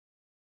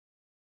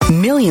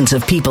Millions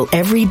of people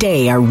every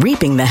day are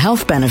reaping the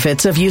health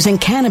benefits of using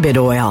cannabis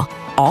oil,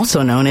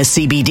 also known as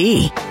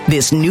CBD.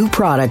 This new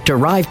product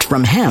derived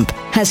from hemp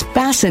has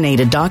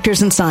fascinated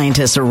doctors and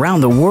scientists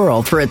around the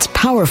world for its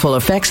powerful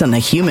effects on the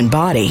human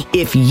body.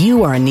 If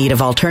you are in need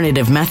of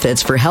alternative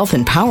methods for health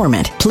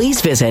empowerment, please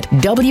visit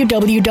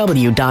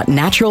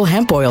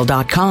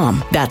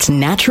www.naturalhempoil.com. That's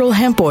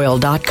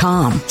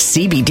naturalhempoil.com.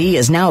 CBD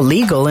is now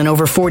legal in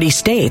over 40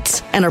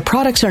 states, and our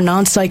products are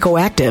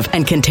non-psychoactive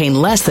and contain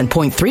less than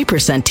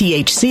 0.3%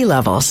 THC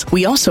levels.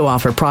 We also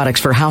offer products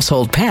for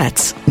household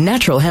pets.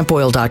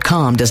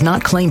 Naturalhempoil.com does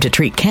not claim to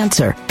treat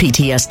cancer,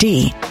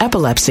 PTSD,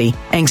 epilepsy,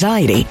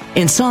 anxiety,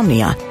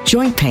 insomnia,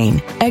 joint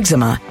pain,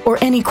 eczema, or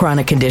any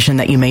chronic condition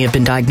that you may have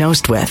been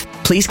diagnosed with.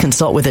 Please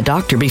consult with a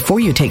doctor before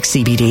you take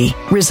CBD.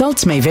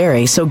 Results may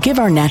vary, so give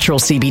our natural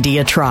CBD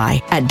a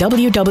try at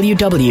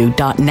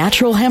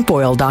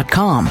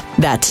www.naturalhempoil.com.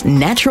 That's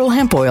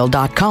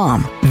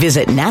naturalhempoil.com.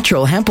 Visit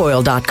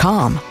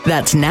naturalhempoil.com.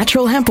 That's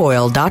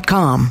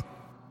naturalhempoil.com.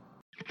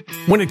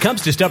 When it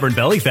comes to stubborn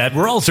belly fat,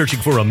 we're all searching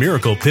for a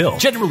miracle pill.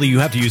 Generally, you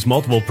have to use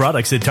multiple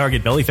products that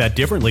target belly fat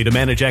differently to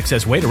manage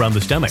excess weight around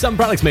the stomach. Some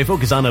products may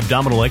focus on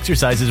abdominal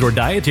exercises or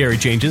dietary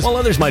changes, while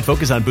others might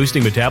focus on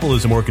boosting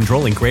metabolism or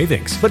controlling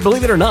cravings. But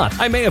believe it or not,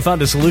 I may have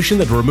found a solution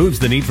that removes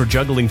the need for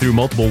juggling through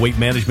multiple weight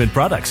management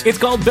products. It's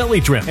called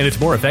Belly Trim, and it's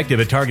more effective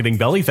at targeting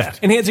belly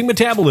fat, enhancing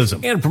metabolism,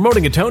 and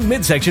promoting a toned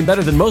midsection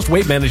better than most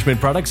weight management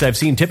products I've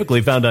seen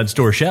typically found on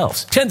store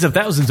shelves. Tens of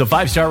thousands of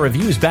 5-star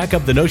reviews back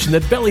up the notion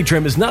that Belly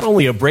Trim is not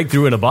only a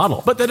breakthrough in a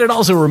bottle, but that it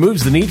also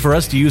removes the need for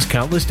us to use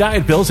countless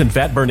diet pills and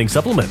fat-burning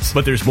supplements.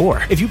 But there's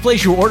more. If you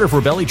place your order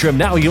for Belly Trim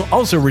now, you'll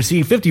also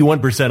receive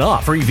 51%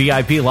 off, free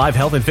VIP live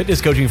health and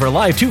fitness coaching for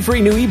life, 2 free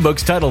new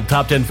ebooks titled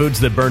Top 10 Foods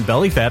That Burn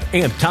Belly Fat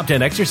and Top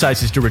 10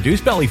 Exercises to Reduce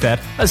Belly Fat,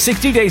 a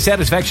 60-day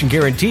satisfaction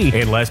guarantee,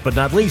 and last but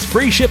not least,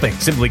 free shipping.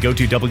 Simply go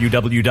to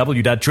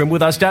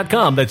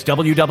www.trimwithus.com. That's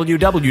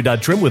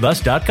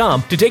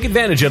www.trimwithus.com to take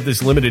advantage of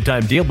this limited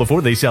time deal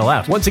before they sell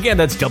out. Once again,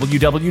 that's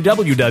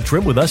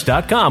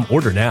www.trimwithus.com.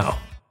 Order now.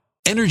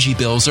 Energy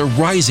bills are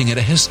rising at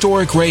a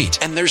historic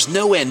rate, and there's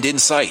no end in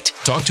sight.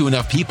 Talk to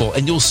enough people,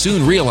 and you'll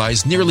soon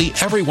realize nearly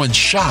everyone's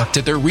shocked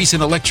at their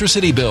recent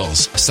electricity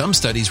bills. Some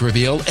studies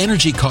reveal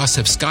energy costs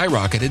have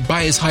skyrocketed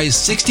by as high as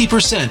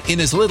 60%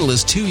 in as little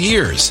as 2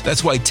 years.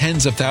 That's why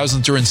tens of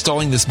thousands are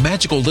installing this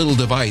magical little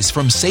device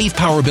from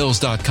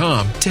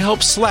SavePowerBills.com to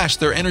help slash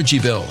their energy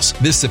bills.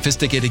 This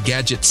sophisticated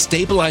gadget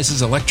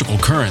stabilizes electrical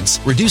currents,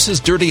 reduces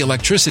dirty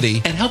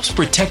electricity, and helps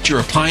protect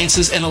your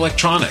appliances and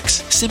electronics.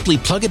 Simply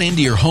plug it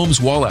into your home's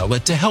wall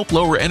outlet to help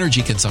lower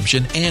energy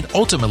consumption and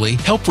ultimately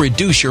help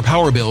reduce your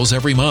power bills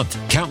every month.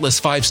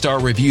 Countless 5-star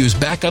reviews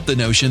back up the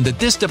notion that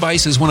this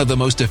device is one of the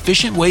most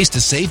efficient ways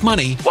to save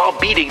money while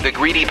beating the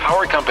greedy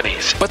power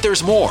companies. But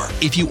there's more.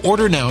 If you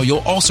order now, you'll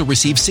also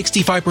receive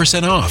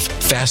 65% off,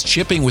 fast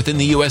shipping within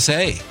the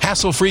USA,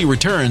 hassle-free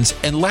returns,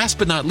 and last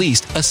but not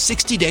least, a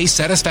 60-day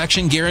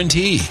satisfaction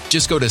guarantee.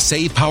 Just go to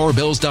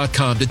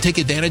SavePowerBills.com to take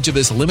advantage of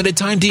this limited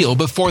time deal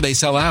before they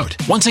sell out.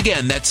 Once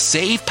again, that's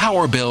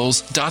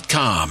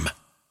SavePowerBills.com.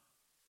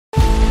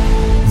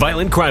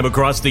 Violent crime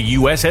across the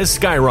U.S. has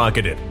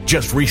skyrocketed.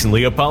 Just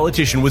recently, a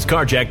politician was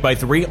carjacked by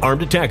 3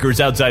 armed attackers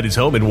outside his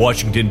home in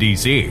Washington,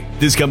 D.C.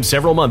 This comes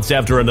several months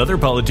after another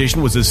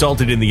politician was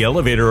assaulted in the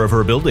elevator of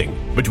her building.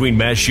 Between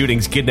mass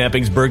shootings,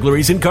 kidnappings,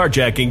 burglaries, and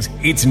carjackings,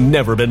 it's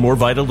never been more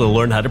vital to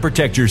learn how to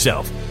protect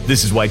yourself.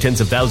 This is why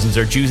tens of thousands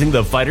are choosing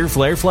the Fighter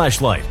Flare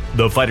flashlight.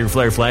 The Fighter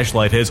Flare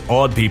flashlight has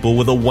awed people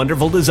with a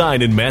wonderful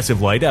design and massive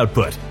light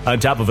output. On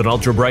top of an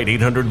ultra-bright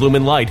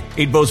 800-lumen light,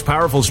 it boasts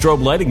powerful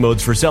strobe lighting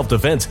modes for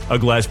self-defense, a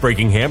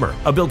glass-breaking hammer,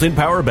 a built-in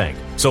power bank,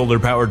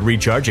 solar-powered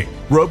recharging,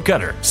 rope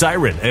cutter,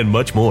 siren, and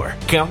much more.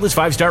 Countless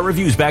 5-star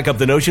reviews back up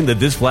the notion that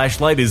this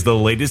flashlight is the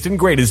latest and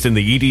greatest in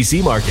the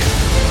EDC market.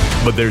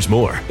 But there's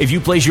more. If you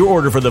place your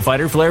order for the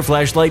Fighter Flare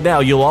flashlight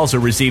now, you'll also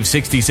receive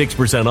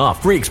 66%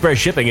 off, free express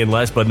shipping, and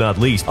last but not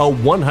least, a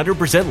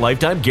 100%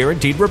 lifetime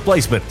guaranteed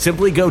replacement.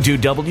 Simply go to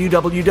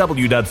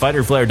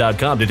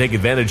www.fighterflare.com to take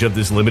advantage of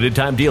this limited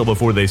time deal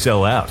before they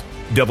sell out.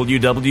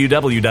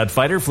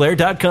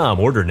 www.fighterflare.com.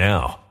 Order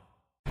now.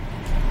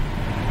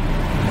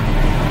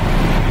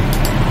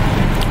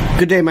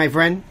 Good day, my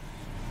friend.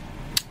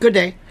 Good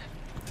day.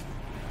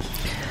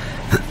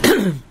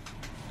 I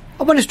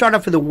want to start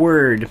off with a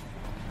word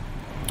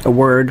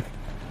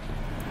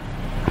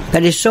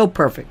that is so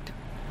perfect,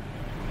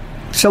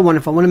 so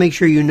wonderful. I want to make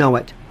sure you know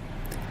it.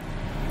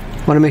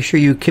 I want to make sure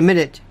you commit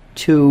it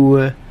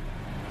to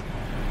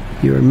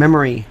your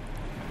memory.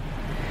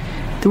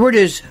 The word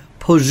is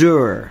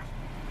poseur,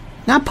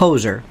 not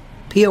poser,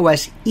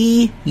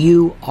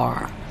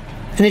 P-O-S-E-U-R,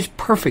 and it's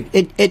perfect.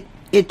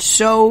 It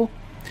so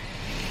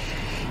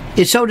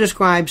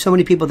describes so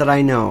many people that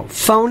I know.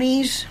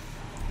 Phonies,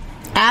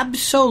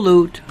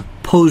 absolute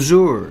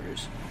poseurs.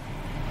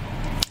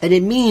 And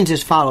it means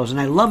as follows,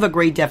 and I love a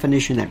great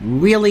definition that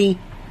really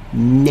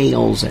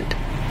nails it.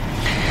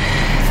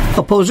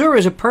 A poseur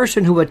is a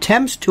person who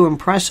attempts to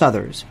impress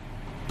others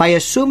by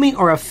assuming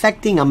or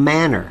affecting a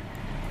manner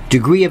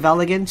degree of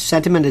elegance,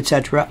 sentiment,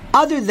 etc.,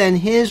 other than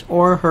his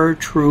or her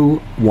true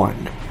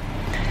one,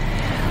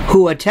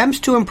 who attempts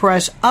to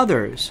impress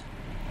others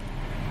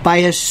by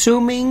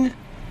assuming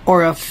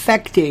or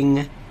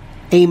affecting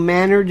a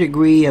manner,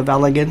 degree of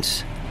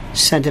elegance,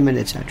 sentiment,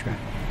 etc.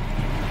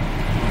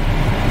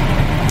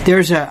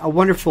 There's a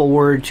wonderful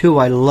word, too.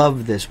 I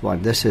love this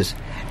one.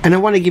 And I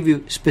want to give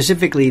you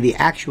specifically the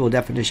actual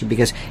definition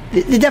because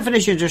the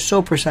definitions are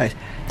so precise.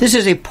 This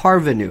is a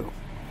parvenu.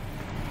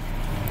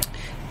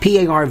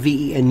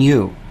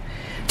 Parvenu.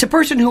 It's a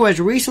person who has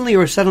recently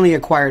or suddenly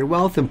acquired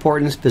wealth,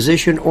 importance,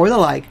 position, or the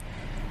like,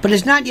 but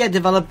has not yet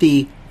developed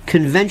the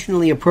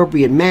conventionally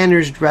appropriate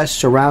manners, dress,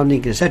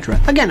 surroundings,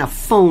 etc. Again, a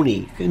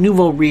phony.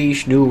 Nouveau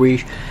riche, new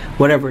riche,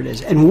 whatever it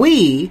is. And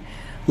we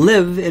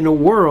live in a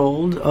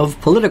world of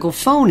political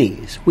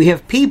phonies. We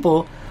have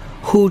people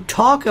who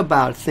talk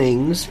about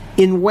things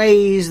in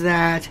ways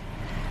that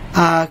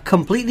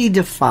completely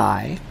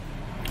defy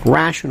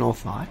rational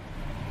thought.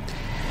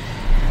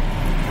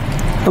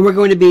 And we're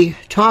going to be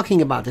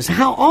talking about this.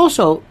 How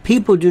also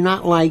people do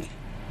not like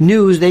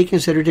news they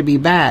consider to be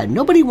bad.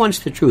 Nobody wants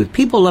the truth.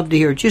 People love to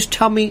hear, just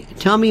tell me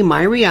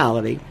my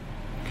reality.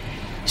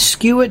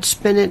 Skew it,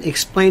 spin it,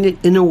 explain it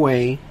in a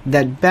way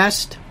that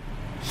best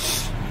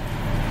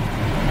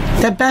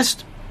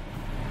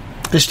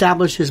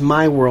establishes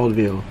my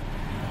worldview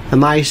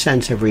and my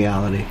sense of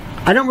reality.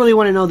 I don't really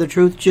want to know the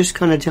truth, just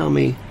kind of tell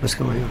me what's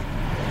going on.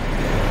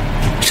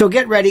 So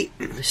get ready,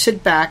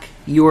 sit back.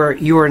 You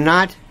are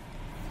not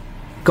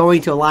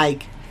going to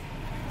like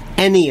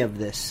any of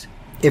this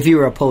if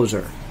you're a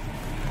poser,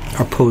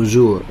 a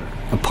poseur,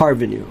 a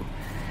parvenu.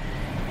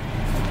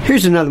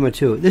 Here's another one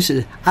too.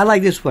 I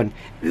like this one.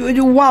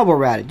 While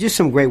we're at it, just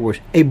some great words.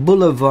 A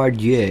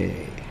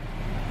boulevardier.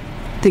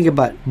 Think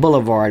about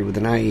boulevard with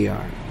an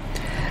IER.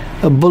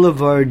 A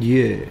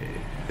boulevardier.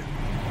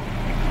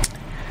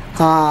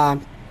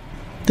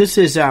 This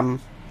is a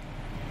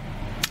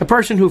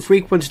person who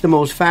frequents the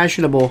most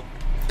fashionable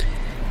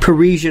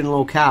Parisian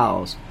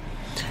locales.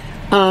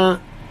 I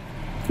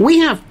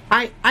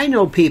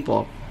know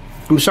people,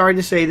 I'm sorry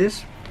to say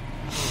this,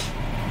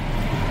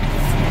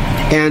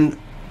 and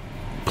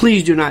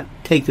please do not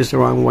take this the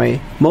wrong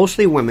way,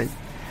 mostly women,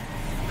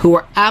 who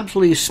are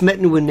absolutely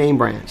smitten with name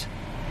brands.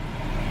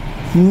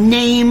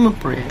 Name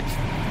brands.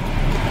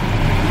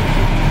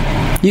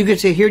 You could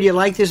say, here, do you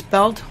like this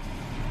belt?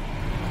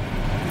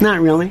 Not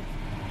really.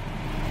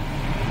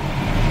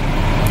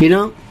 You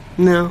don't?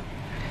 No.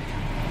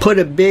 Put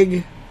a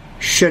big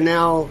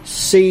Chanel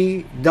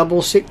C,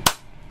 double C,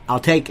 I'll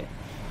take it.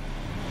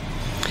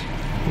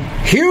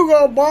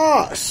 Hugo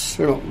Boss,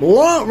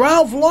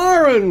 Ralph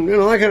Lauren,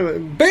 that kind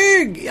of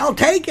big, I'll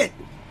take it.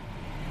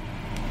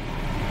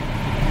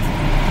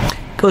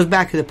 Goes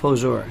back to the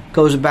poseur,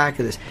 goes back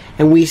to this.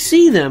 And we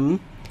see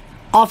them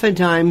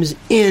oftentimes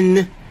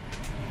in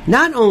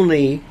not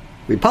only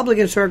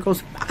Republican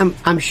circles,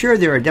 I'm sure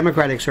there are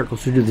Democratic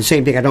circles who do the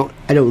same thing. I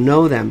don't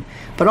know them,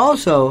 but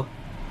also,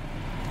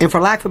 and for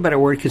lack of a better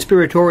word,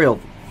 conspiratorial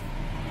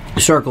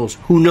circles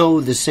who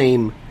know the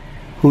same,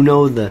 who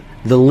know the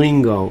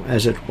lingo,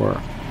 as it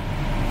were.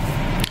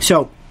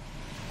 So,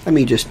 let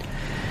me just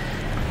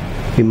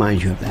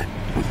remind you of that.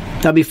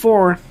 Now,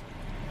 before,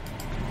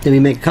 let me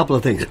make a couple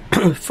of things.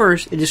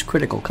 First, it is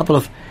critical. A couple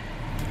of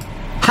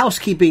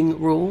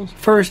housekeeping rules.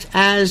 First,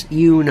 as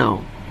you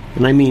know,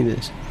 and I mean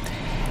this,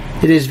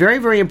 it is very,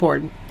 very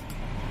important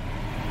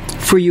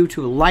for you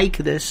to like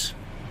this.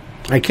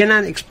 I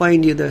cannot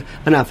explain to you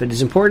enough. It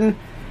is important.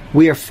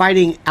 We are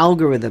fighting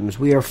algorithms.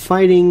 We are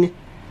fighting...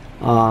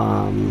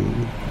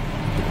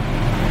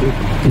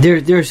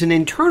 There's an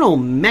internal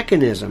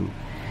mechanism.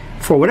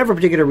 For whatever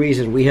particular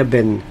reason, we have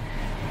been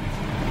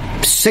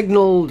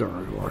signaled or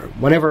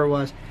whatever it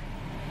was.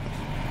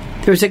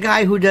 There's a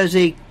guy who does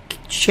a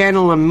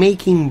channel on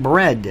making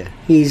bread.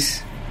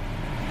 He's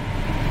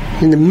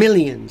in the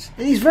millions.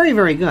 And he's very,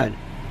 very good.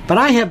 But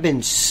I have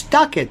been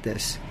stuck at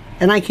this.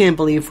 And I can't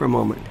believe for a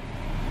moment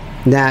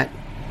that...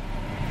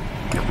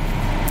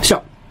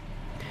 So,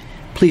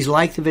 please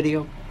like the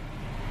video.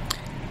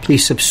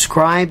 Please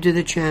subscribe to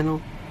the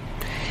channel.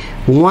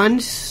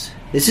 Once,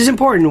 this is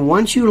important,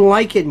 once you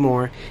like it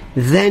more,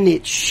 then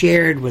it's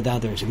shared with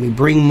others. And we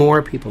bring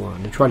more people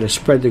on to try to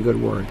spread the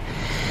good word.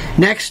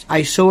 Next,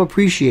 I so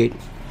appreciate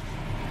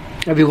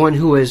everyone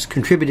who has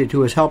contributed,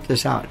 who has helped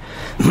us out.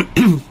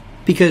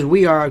 Because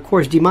we are, of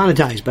course,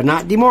 demonetized, but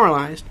not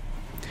demoralized.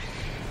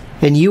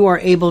 And you are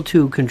able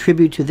to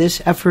contribute to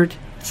this effort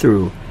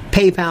through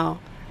PayPal,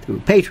 through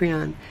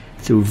Patreon,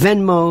 through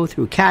Venmo,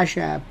 through Cash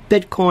App,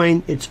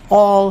 Bitcoin. It's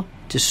all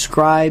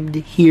described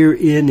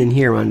herein and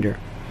hereunder.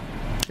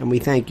 And we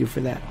thank you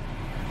for that.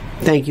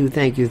 Thank you,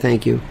 thank you,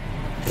 thank you.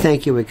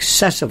 Thank you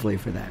excessively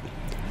for that.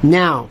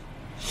 Now,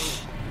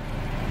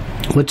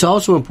 what's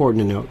also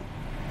important to note,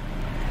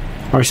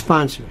 our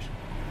sponsors.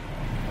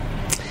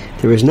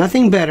 There is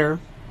nothing better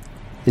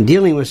than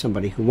dealing with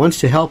somebody who wants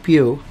to help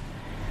you,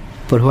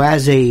 but who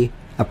has a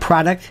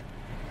product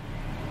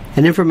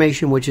and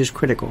information which is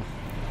critical.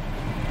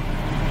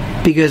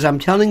 Because I'm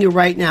telling you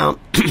right now,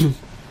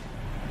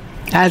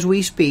 as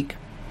we speak,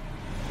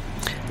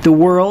 The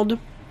world,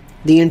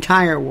 the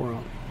entire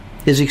world,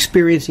 is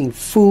experiencing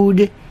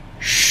food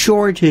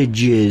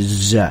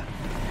shortages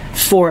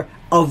for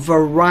a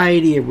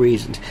variety of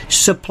reasons.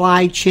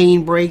 Supply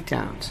chain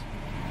breakdowns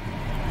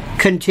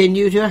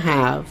continue to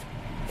have,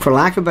 for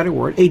lack of a better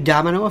word, a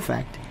domino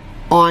effect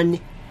on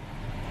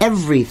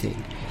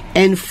everything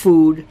and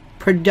food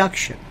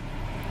production.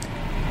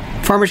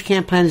 Farmers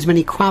can't plant as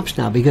many crops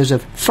now because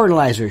of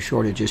fertilizer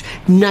shortages,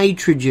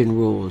 nitrogen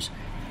rules,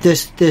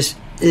 this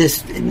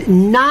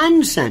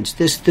nonsense,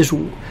 this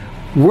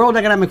World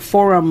Economic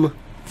Forum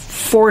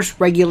forced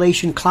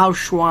regulation, Klaus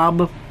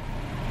Schwab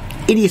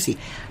idiocy,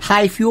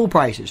 high fuel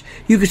prices.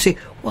 You could say,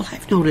 well,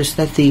 I've noticed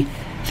that the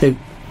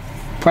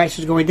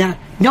prices are going down.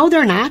 No,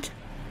 they're not.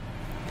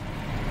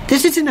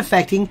 This isn't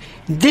affecting,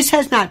 this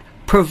has not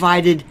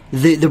provided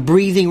the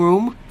breathing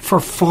room for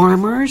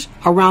farmers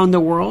around the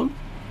world.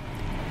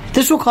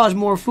 This will cause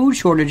more food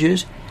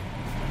shortages,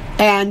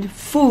 and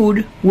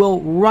we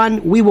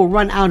will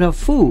run out of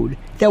food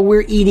that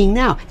we're eating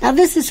now. Now,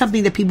 this is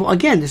something that people,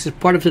 again, this is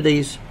part of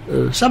today's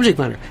subject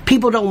matter.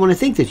 People don't want to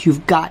think this.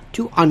 You've got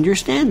to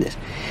understand this.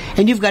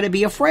 And you've got to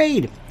be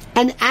afraid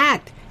and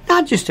act.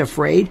 Not just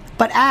afraid,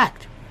 but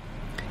act.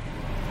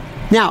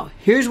 Now,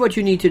 here's what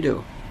you need to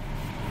do.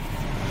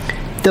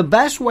 The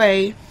best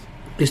way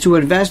is to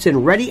invest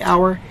in Ready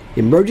Hour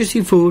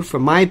emergency food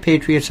from My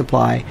Patriot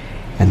Supply.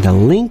 And the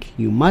link,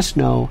 you must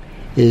know,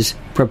 is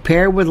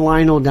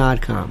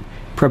preparewithlionel.com.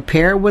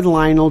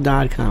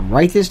 Preparewithlionel.com.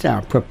 Write this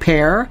down.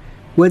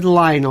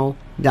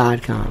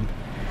 Preparewithlionel.com.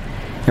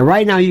 And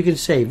right now you can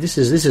save. This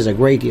is a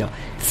great deal.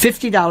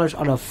 $50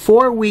 on a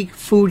 4-week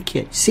food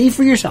kit. See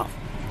for yourself.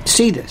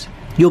 See this.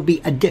 You'll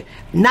be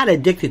not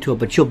addicted to it,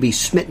 but you'll be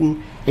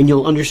smitten, and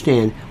you'll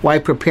understand why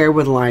Prepare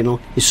with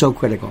Lionel is so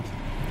critical.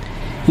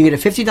 You get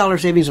a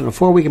 $50 savings on a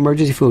 4-week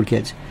emergency food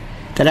kits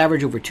that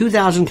average over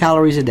 2,000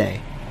 calories a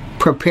day.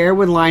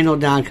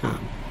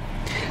 Preparewithlionel.com.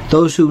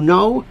 Those who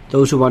know,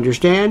 those who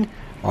understand,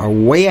 are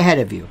way ahead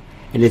of you.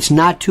 And it's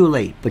not too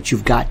late, but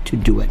you've got to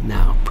do it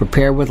now.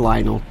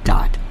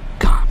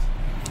 Preparewithlionel.com.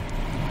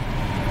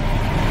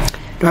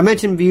 Now, I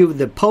mentioned to you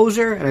the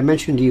poser, and I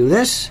mentioned to you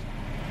this.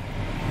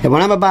 And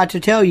what I'm about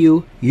to tell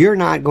you, you're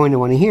not going to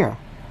want to hear.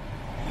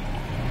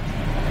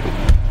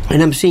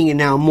 And I'm seeing it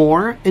now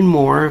more and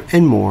more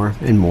and more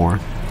and more.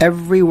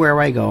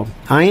 Everywhere I go,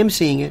 I am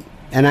seeing it,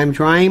 and I'm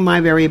trying my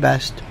very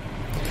best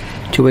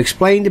to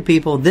explain to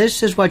people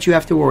this is what you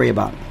have to worry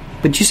about.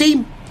 But you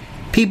see,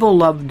 people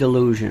love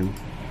delusion.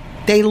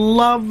 They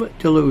love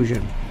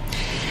delusion.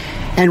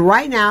 And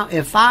right now,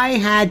 if I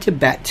had to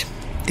bet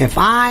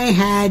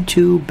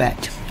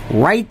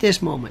right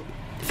this moment,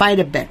 if I had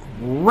to bet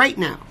right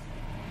now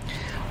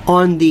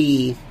on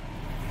the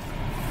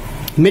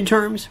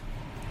midterms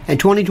and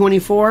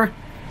 2024,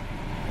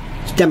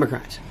 it's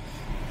Democrats.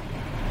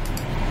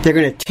 They're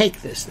going to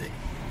take this thing.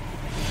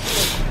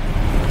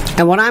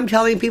 And what I'm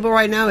telling people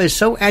right now is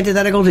so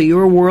antithetical to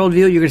your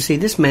worldview, you're going to see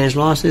this man's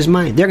lost his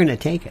mind. They're going to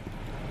take it.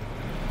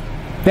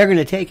 They're going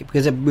to take it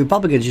because the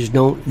Republicans just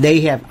don't.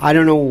 They have, I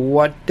don't know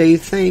what they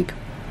think,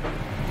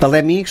 but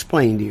let me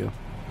explain to you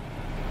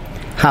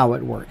how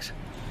it works.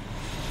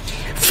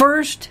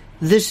 First,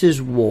 this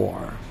is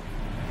war.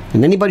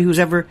 And anybody who's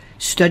ever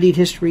studied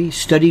history,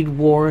 studied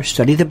war,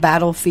 studied the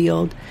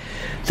battlefield,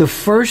 the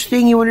first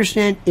thing you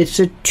understand, it's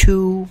a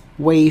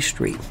two-way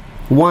street.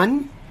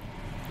 One,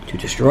 to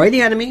destroy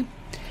the enemy,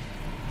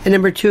 and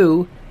number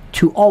two,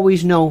 to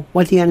always know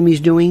what the enemy is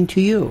doing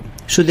to you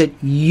so that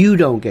you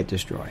don't get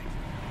destroyed.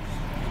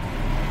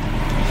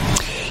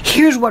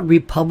 Here's what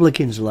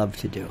Republicans love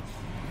to do.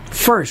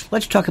 First,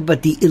 let's talk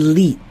about the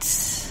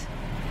elites.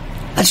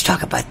 Let's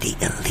talk about the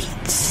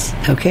elites,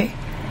 okay?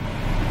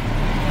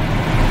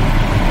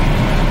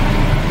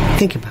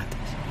 Think about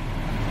this.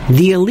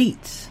 The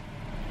elites,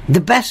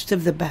 the best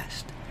of the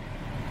best,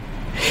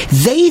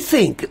 they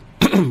think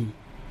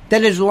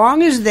that as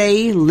long as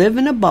they live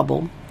in a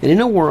bubble and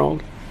in a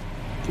world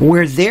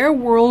where their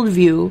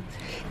worldview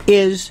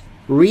is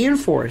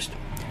reinforced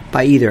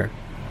by either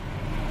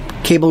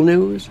cable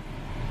news,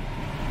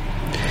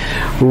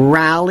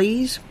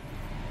 rallies,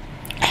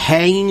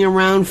 hanging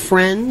around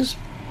friends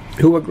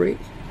who agree,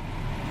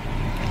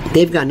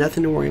 they've got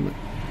nothing to worry about.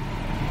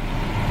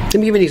 Let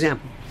me give you an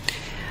example.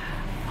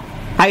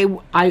 I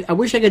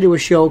wish I could do a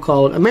show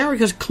called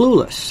America's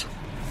Clueless.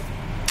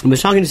 I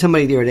was talking to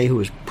somebody the other day who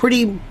was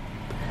pretty,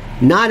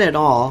 not at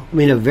all, I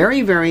mean a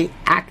very, very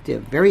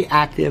active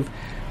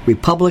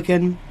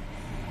Republican.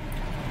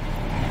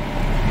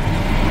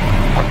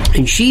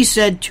 And she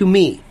said to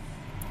me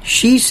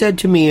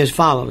as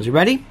follows, you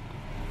ready?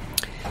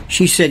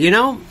 She said, you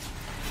know,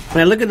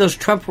 when I look at those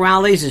Trump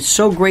rallies, it's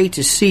so great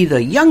to see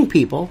the young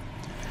people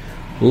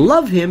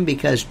love him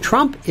because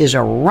Trump is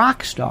a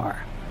rock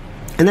star.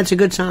 And that's a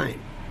good sign.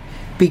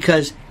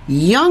 Because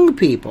young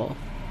people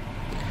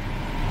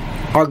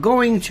are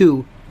going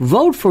to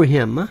vote for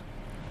him.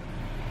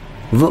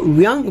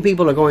 Young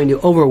people are going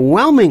to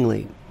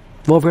overwhelmingly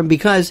vote for him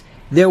because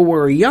there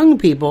were young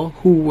people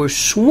who were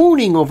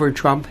swooning over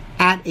Trump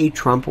at a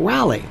Trump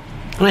rally.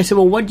 And I said,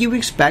 well, what do you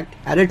expect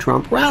at a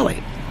Trump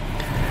rally?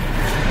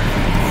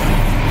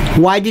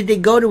 Why did they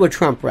go to a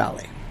Trump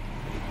rally?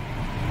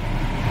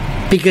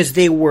 Because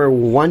they were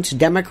once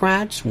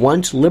Democrats,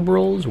 once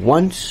liberals,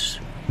 once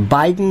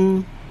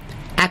Biden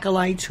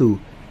acolytes who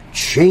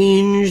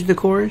changed the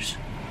course?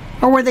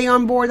 Or were they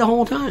on board the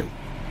whole time?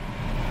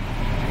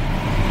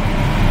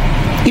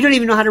 You don't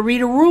even know how to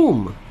read a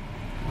room.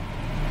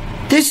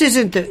 This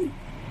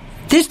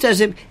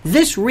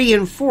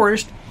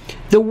reinforced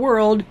the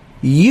world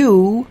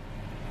you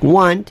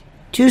want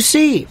to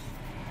see.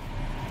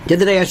 The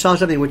other day I saw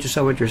something which is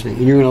so interesting,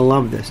 and you're going to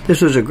love this.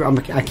 This was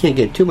I can't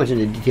get too much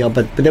into detail,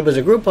 but there was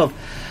a group of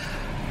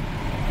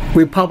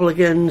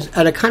Republicans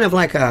at a kind of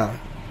like a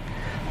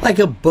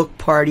book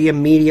party, a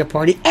media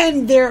party,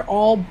 and they're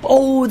all,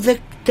 the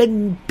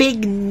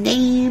big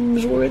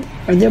names were there,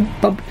 and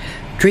they're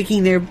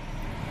drinking their,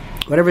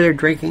 whatever they're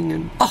drinking,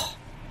 and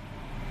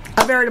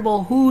a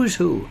veritable who's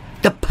who,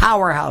 the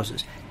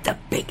powerhouses, the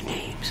big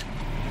names.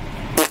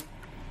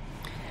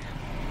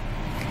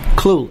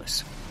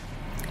 Clueless.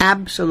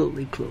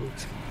 Absolutely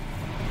clueless.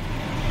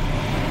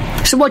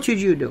 So what should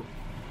you do?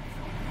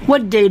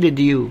 What data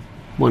do you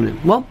want to...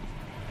 Well,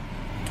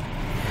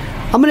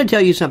 I'm going to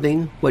tell you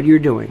something, what you're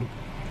doing,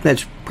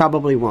 that's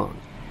probably wrong.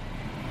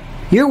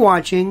 You're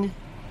watching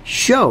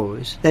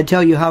shows that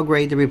tell you how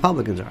great the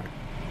Republicans are.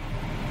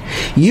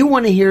 You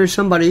want to hear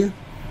somebody,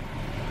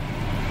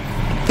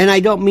 and I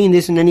don't mean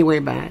this in any way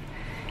bad,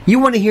 you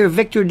want to hear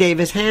Victor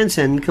Davis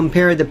Hanson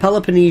compare the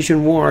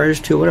Peloponnesian Wars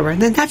to whatever,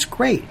 then that's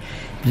great.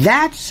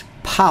 That's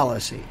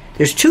policy.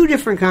 There's two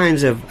different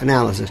kinds of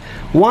analysis.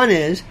 One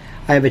is,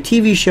 I have a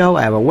TV show,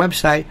 I have a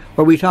website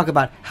where we talk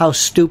about how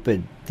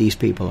stupid these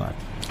people are.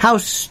 How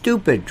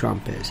stupid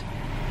Trump is.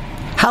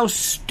 How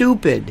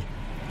stupid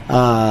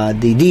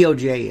the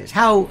DOJ is.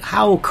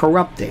 How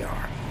corrupt they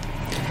are.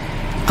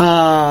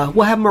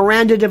 We'll have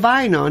Miranda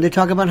Devine on to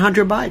talk about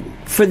Hunter Biden.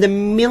 For the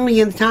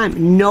millionth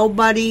time,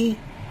 nobody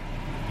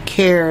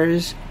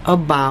cares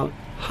about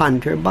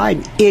Hunter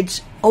Biden.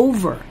 It's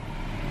over.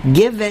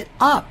 Give it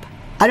up.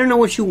 I don't know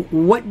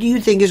what do you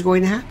think is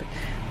going to happen?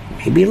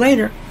 Maybe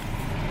later.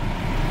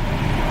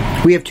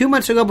 We have 2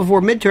 months to go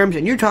before midterms,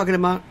 and you're talking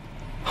about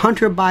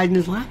Hunter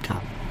Biden's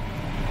laptop.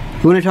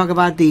 You want to talk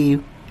about the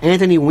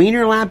Anthony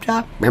Weiner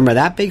laptop? Remember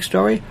that big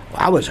story? Well,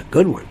 that was a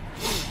good one.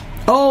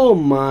 Oh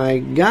my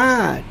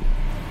God.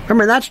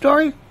 Remember that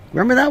story?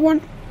 Remember that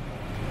one?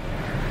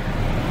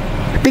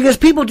 Because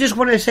people just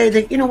want to say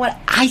that, you know what,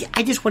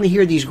 I just want to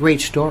hear these great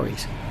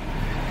stories.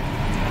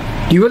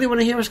 Do you really want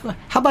to hear what's going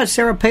on? How about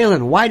Sarah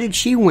Palin? Why did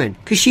she win?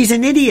 Because she's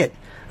an idiot.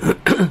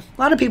 A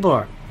lot of people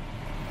are.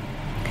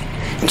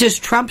 Does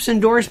Trump's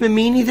endorsement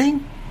mean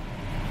anything?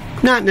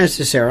 Not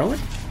necessarily.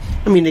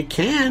 I mean, it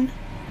can.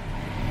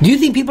 Do you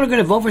think people are going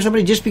to vote for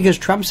somebody just because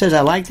Trump says,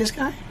 I like this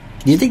guy?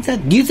 Do you think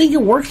that? Do you think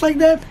it works like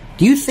that?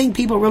 Do you think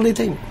people really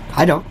think?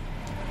 I don't.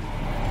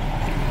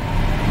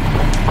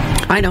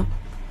 I don't.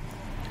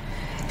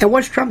 And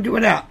what's Trump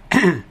doing now?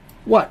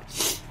 What?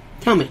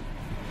 Tell me.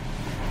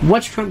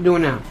 What's Trump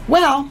doing now?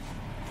 Well,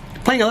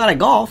 playing a lot of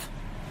golf.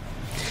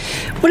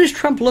 What does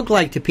Trump look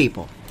like to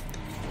people?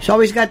 He's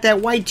always got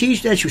that white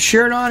t-shirt, that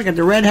shirt on, got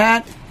the red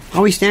hat,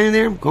 always standing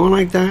there, going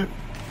like that.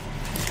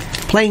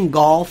 Playing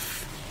golf.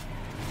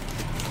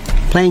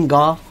 Playing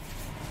golf.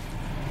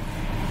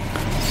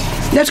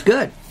 That's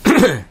good.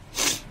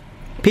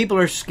 People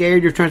are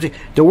scared. You're trying to say,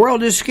 the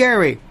world is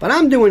scary, but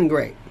I'm doing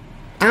great.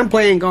 I'm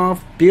playing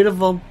golf.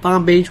 Beautiful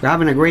Palm Beach. We're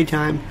having a great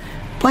time.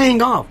 Playing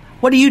golf.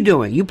 What are you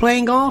doing? You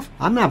playing golf?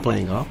 I'm not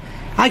playing golf.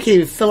 I can't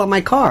even fill up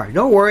my car.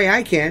 Don't worry,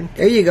 I can.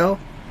 There you go.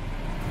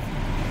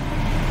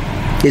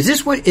 Is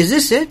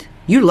this it?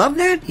 You love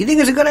that? You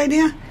think it's a good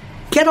idea?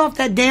 Get off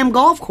that damn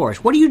golf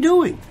course. What are you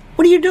doing?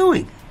 What are you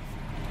doing?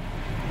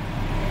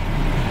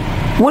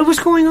 What's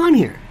going on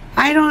here?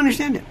 I don't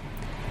understand it.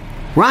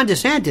 Ron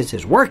DeSantis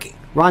is working.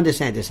 Ron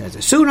DeSantis has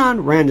a suit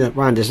on. Ron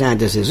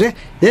DeSantis is it.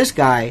 This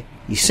guy,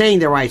 he's saying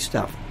the right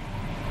stuff.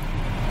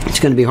 It's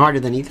going to be harder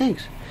than he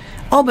thinks.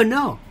 Oh, but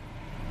no.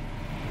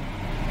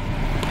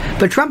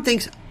 But Trump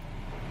thinks,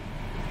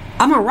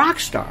 I'm a rock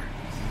star.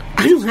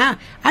 I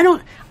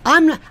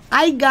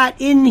got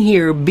in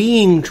here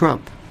being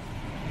Trump.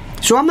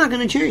 So I'm not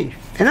going to change.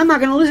 And I'm not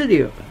going to listen to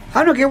you.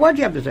 I don't care what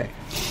you have to say.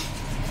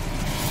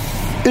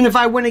 And if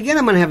I win again,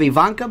 I'm going to have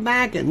Ivanka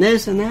back and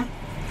this and that.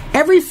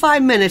 Every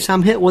 5 minutes,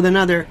 I'm hit with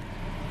another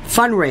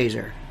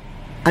fundraiser.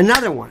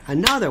 Another one.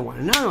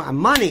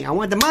 Money. I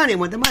want the money.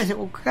 I said,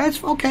 well,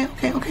 that's okay.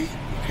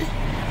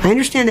 I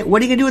understand that.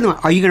 What are you going to do with the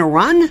money? Are you going to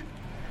run?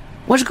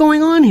 What's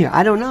going on here?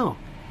 I don't know.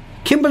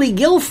 Kimberly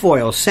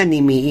Guilfoyle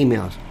sending me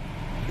emails.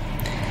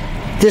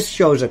 This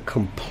shows a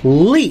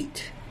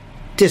complete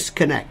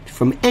disconnect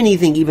from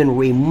anything even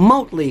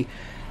remotely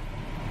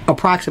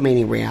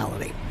approximating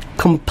reality.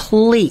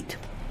 Complete.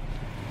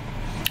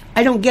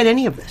 I don't get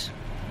any of this.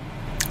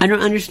 I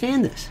don't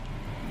understand this.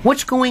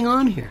 What's going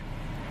on here?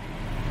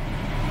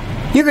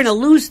 You're going to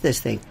lose this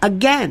thing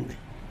again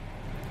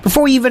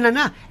before you even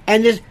know.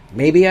 And this,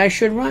 maybe I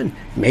should run.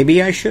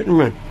 Maybe I shouldn't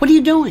run. What are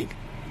you doing?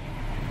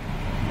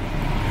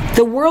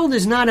 The world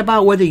is not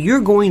about whether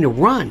you're going to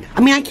run.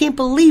 I mean, I can't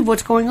believe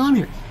what's going on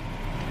here.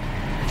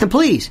 And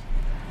please,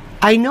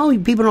 I know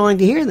people don't like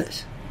to hear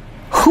this.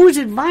 Who's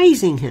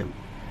advising him?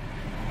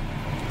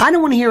 I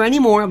don't want to hear any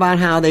more about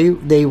how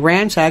they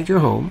ransacked your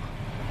home.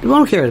 We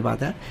don't care about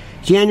that.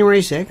 January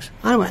 6th.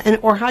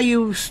 Or how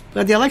you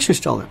the election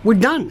stolen. We're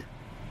done.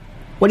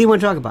 What do you want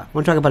to talk about? I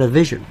want to talk about a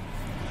vision.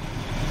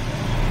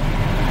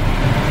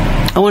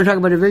 I want to talk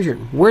about a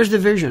vision. Where's the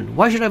vision?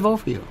 Why should I vote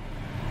for you?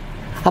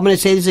 I'm going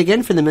to say this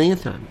again for the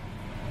millionth time.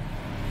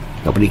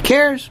 Nobody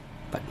cares,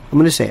 but I'm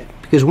going to say it.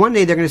 Because one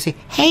day they're going to say,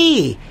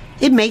 hey,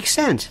 it makes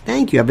sense.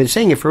 Thank you. I've been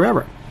saying it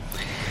forever.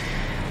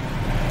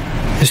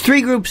 There's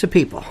three groups of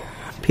people.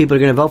 People are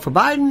going to vote for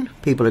Biden,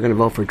 people are going to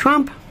vote for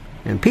Trump,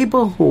 and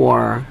people who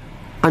are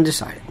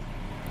undecided.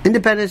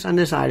 Independents,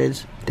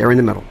 undecideds, they're in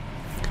the middle.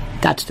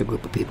 That's the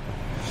group of people.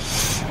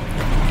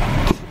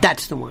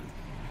 That's the one.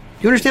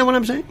 You understand what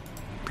I'm saying?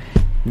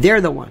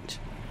 They're the ones.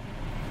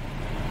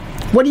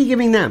 What are you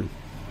giving them?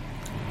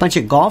 Bunch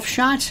of golf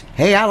shots?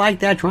 Hey, I like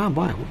that Trump.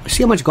 Wow.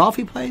 See how much golf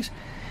he plays?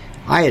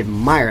 I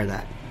admire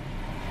that.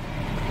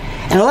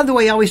 And I love the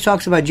way he always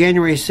talks about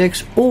January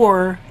 6th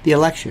or the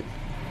election.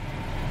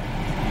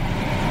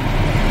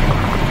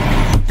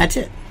 That's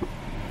it.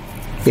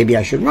 Maybe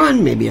I should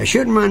run, maybe I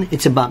shouldn't run.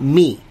 It's about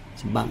me.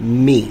 It's about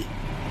me.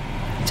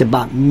 It's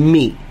about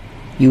me.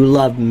 You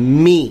love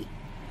me.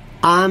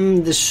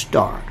 I'm the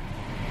star.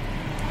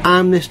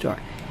 I'm the star.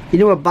 You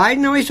know what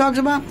Biden always talks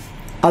about?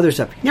 Other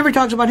stuff. He never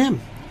talks about him.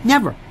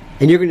 Never.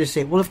 And you're going to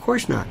say, well, of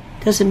course not.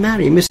 Doesn't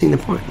matter. You're missing the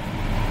point.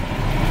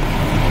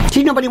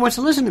 See, nobody wants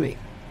to listen to me.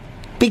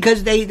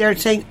 Because they're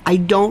saying, I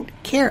don't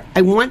care.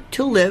 I want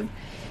to live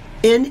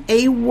in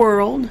a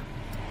world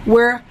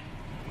where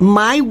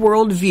my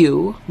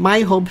worldview,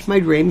 my hopes, my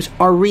dreams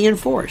are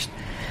reinforced.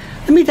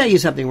 Let me tell you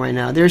something right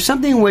now. There's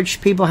something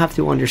which people have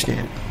to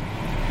understand.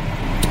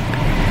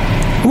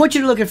 I want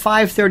you to look at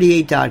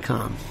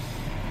 538.com.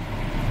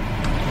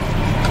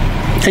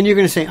 And you're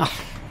going to say,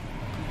 oh,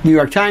 New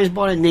York Times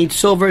bought it, Nate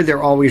Silver,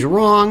 they're always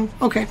wrong.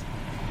 Okay.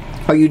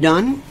 Are you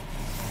done?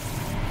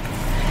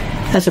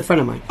 That's a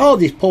friend of mine. Oh,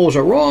 these polls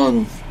are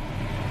wrong.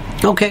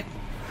 Okay.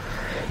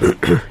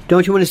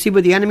 Don't you want to see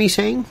what the enemy's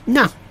saying?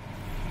 No.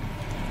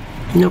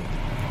 No.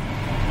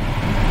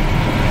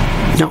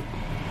 No.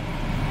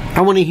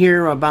 I want to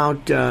hear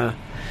about, I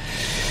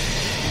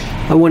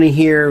want to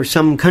hear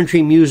some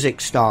country music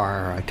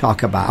star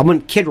talk about. I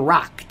want Kid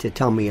Rock to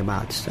tell me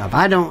about stuff.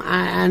 I don't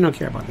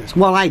care about this.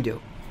 Well, I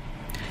do.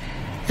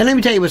 And let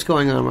me tell you what's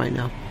going on right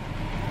now.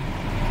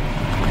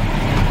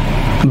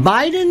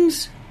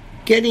 Biden's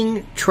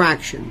getting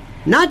traction,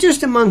 not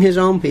just among his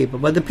own people,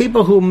 but the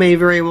people who may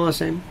very well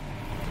say,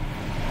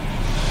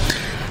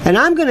 and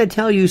I'm going to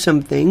tell you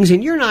some things,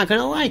 and you're not going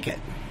to like it.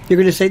 You're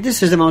going to say,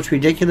 this is the most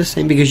ridiculous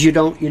thing, because you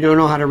don't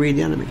know how to read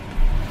the enemy.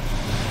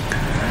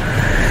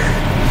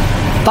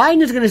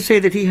 Biden is going to say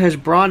that he has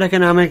broad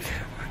economic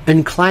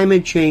and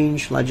climate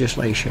change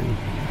legislation.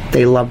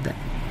 They love that.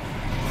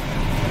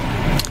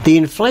 The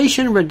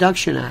Inflation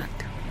Reduction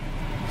Act,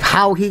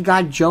 how he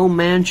got Joe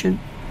Manchin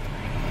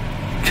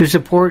to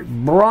support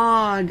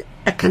broad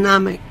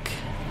economic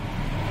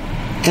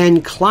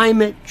and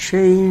climate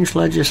change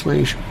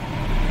legislation.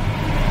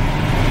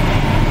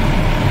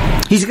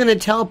 He's going to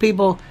tell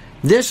people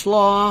this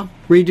law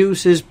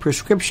reduces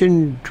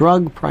prescription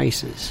drug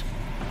prices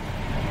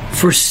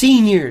for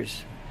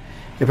seniors.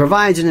 It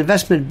provides an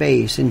investment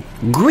base in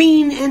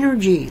green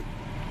energy,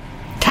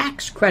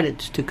 tax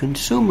credits to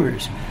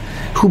consumers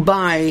who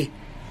buy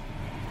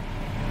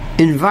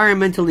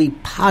environmentally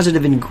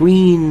positive and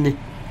green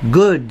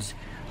goods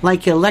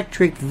like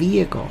electric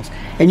vehicles.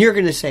 And you're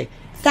going to say,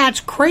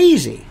 that's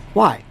crazy.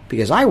 Why?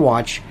 Because I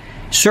watch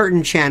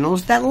certain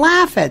channels that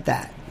laugh at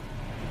that.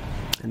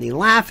 And they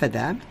laugh at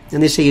that,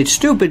 and they say it's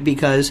stupid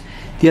because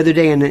the other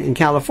day in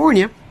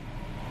California,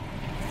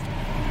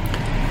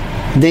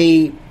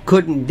 they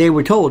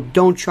were told,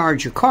 don't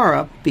charge your car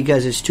up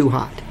because it's too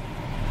hot.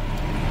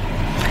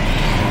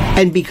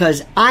 And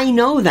because I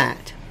know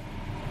that,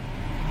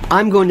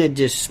 I'm going to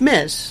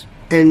dismiss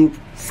and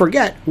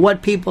forget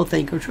what people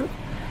think are true.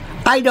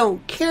 I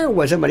don't care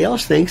what somebody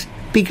else thinks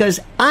because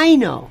I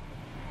know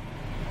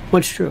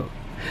what's true.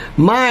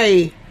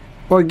 My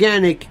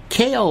organic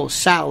kale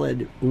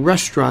salad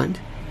restaurant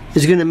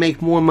is going to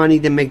make more money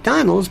than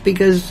McDonald's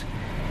because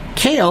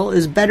kale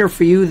is better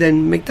for you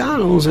than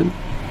McDonald's. And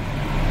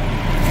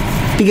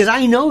because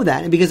I know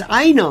that, and because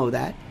I know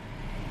that,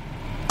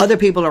 other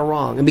people are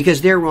wrong. And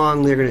because they're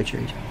wrong, they're going to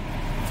change it.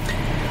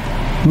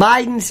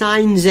 Biden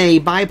signs a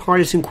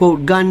bipartisan,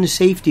 quote, gun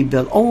safety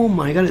bill. Oh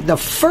my God. The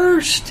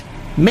first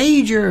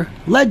major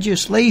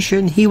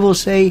legislation, he will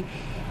say,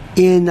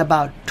 in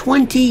about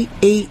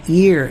 28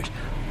 years.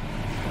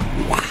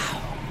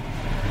 Wow.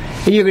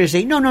 And you're going to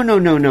say, no.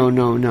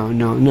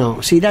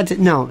 See, that's it.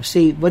 No.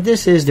 See, what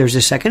this is, there's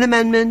a Second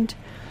Amendment.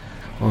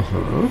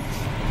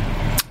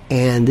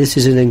 And this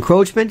is an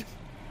encroachment.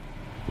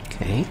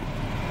 Okay.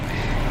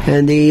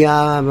 And the,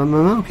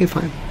 okay,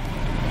 fine.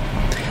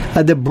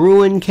 The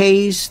Bruin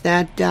case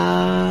that,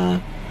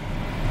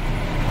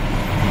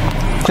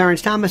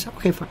 Clarence Thomas,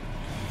 okay, fine.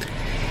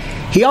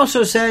 He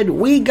also said,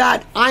 we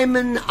got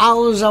Ayman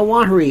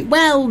al-Zawahiri.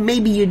 Well,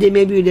 maybe you did,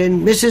 maybe you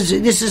didn't. This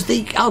is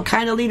the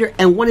Al-Qaeda leader.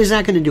 And what is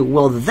that going to do?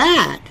 Well,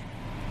 that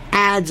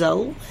adds a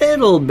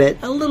little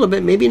bit,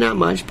 maybe not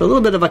much, but a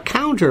little bit of a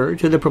counter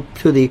to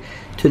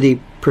the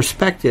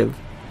perspective,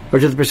 or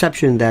to the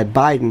perception that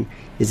Biden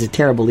is a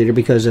terrible leader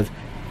because of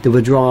the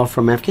withdrawal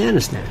from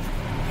Afghanistan.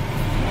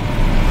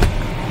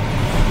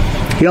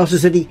 He also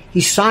said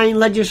he signed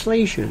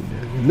legislation.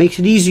 It makes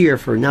it easier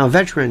for now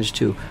veterans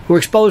who are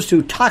exposed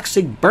to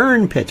toxic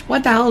burn pits.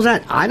 What the hell is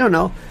that? I don't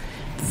know.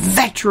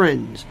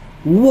 Veterans.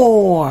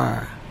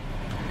 War.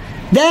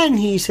 Then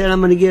he said, I'm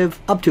going to give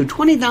up to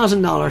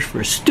 $20,000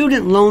 for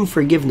student loan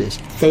forgiveness.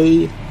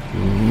 They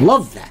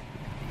love that.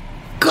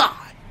 God,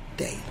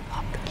 they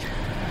love it.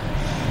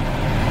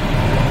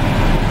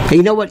 And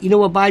you know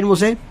what Biden will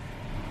say?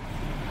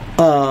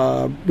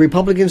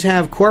 Republicans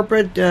have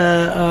corporate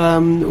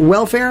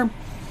welfare.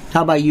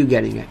 How about you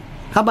getting it?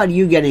 How about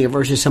you getting it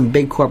versus some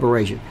big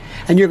corporation?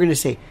 And you're going to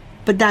say,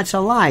 but that's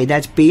a lie.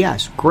 That's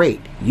BS. Great.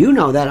 You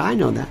know that. I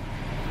know that.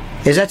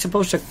 Is that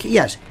supposed to?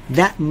 Yes.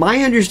 That,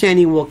 my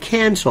understanding, will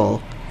cancel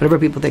whatever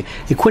people think.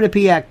 The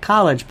Quinnipiac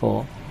College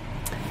poll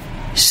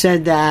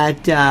said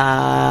that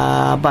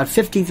about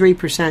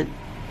 53%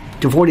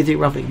 to 43,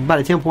 roughly,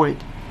 about a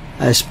 10-point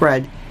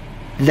spread,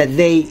 that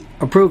they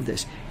approve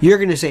this. You're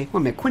going to say, wait a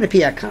minute,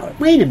 Quinnipiac College.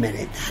 Wait a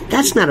minute.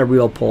 That's not a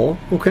real poll.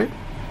 Okay.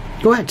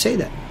 Go ahead. Say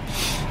that.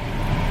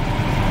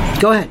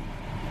 Go ahead.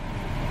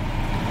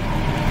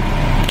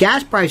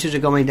 Gas prices are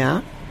going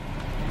down.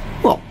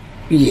 Well,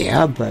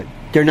 yeah, but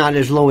they're not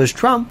as low as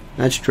Trump.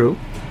 That's true.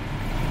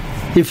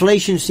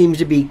 Inflation seems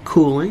to be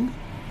cooling.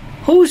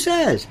 Who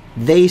says?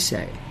 They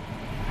say.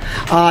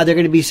 They're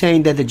going to be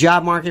saying that the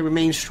job market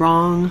remains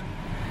strong,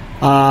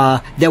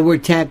 that we're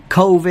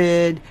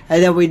COVID,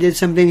 that we did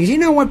some things. You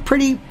know what?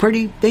 Pretty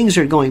things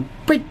are going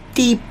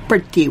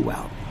pretty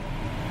well.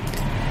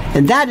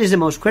 And that is the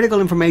most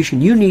critical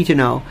information you need to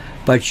know,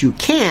 but you're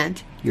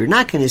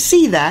not going to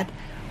see that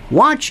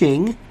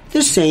watching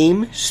the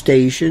same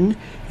station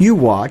you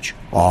watch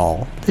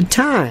all the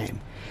time.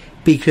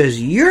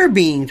 Because you're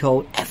being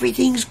told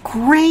everything's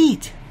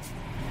great.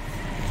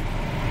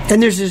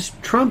 And there's this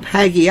Trump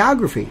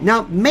hagiography.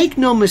 Now, make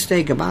no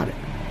mistake about it.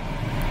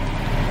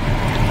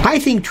 I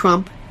think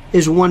Trump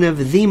is one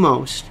of the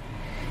most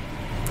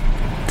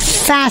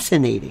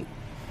fascinating,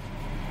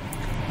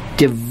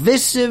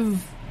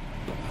 divisive,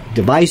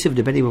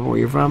 depending on where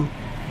you're from,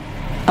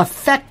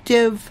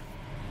 effective,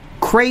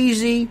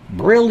 crazy,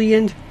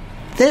 brilliant.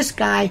 This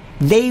guy,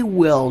 they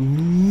will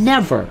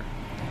never,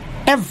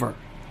 ever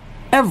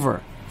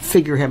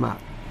figure him out.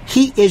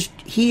 He is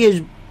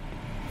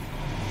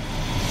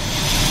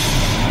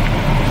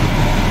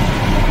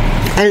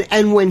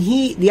and when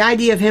the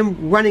idea of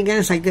him running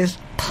against like this,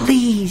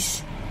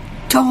 please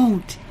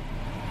don't.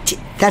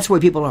 That's where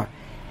people are.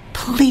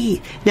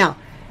 Please. Now,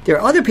 there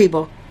are other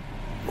people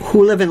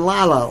who live in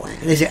La La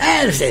Land. They say,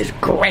 this is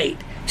great.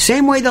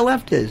 Same way the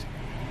left is.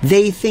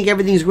 They think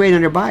everything's great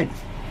under Biden.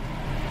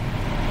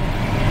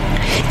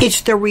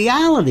 It's the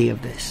reality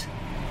of this.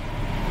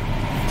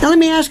 Now let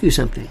me ask you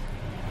something.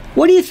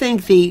 What do you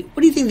think the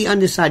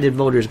undecided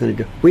voter is going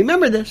to do?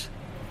 Remember this.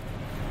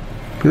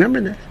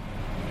 Remember.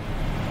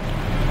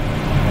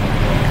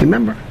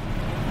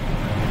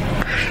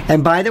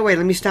 And by the way,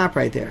 let me stop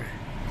right there.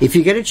 If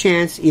you get a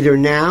chance, either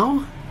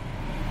now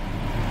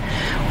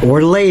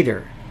or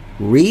later,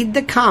 read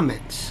the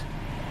comments.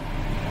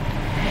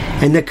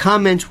 And the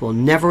comments will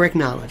never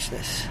acknowledge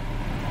this.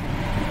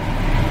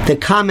 The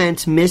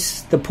comments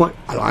miss the point.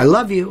 I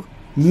love you.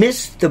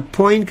 Miss the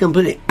point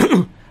completely.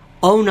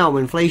 Oh no,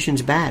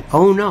 inflation's bad.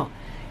 Oh no.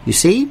 You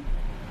see?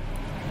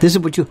 This is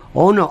what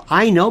oh no,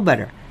 I know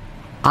better.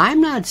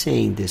 I'm not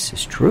saying this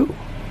is true.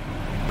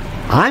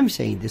 I'm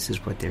saying this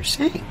is what they're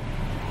saying.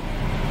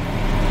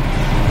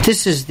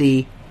 This is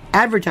the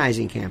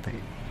advertising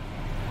campaign.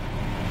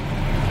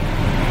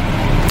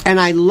 And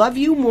I love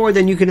you more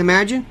than you can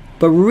imagine,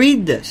 but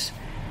read this.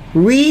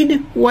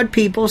 Read what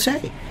people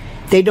say.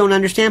 They don't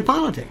understand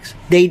politics.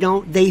 They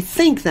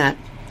think that,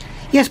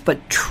 yes,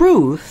 but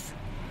truth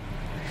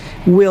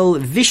will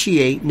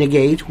vitiate,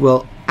 negate,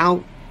 will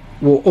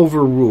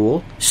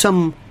overrule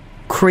some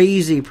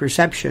crazy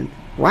perception,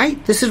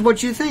 right? This is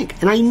what you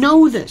think. And I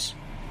know this.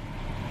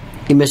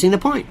 You're missing the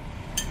point.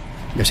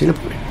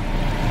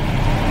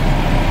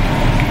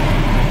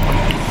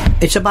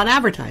 It's about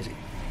advertising.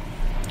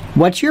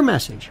 What's your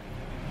message?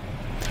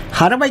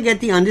 How do I get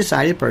the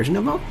undecided person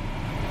to vote?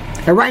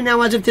 And right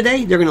now, as of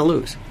today, they're going to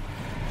lose.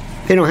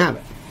 They don't have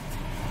it.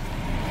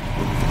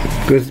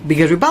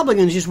 Because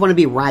Republicans just want to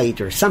be right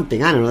or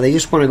something. I don't know. They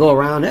just want to go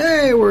around,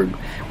 hey,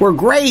 we're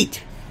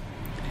great.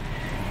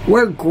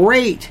 We're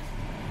great.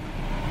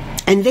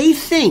 And they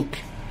think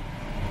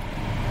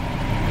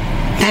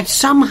that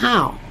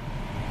somehow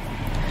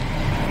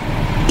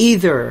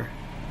either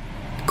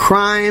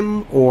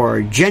crime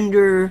or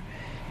gender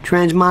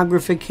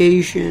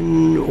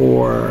transmogrification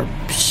or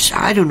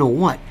I don't know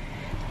what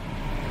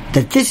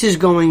that this is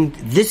going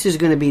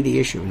to be the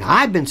issue. Now,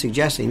 I've been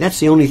suggesting that's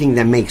the only thing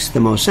that makes the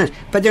most sense,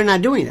 but they're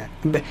not doing that.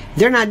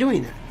 They're not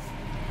doing that.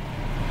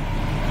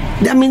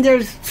 I mean,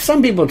 there's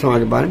some people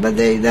talk about it, but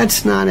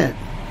that's not it.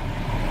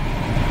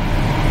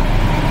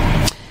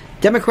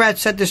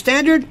 Democrats set the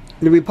standard,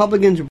 the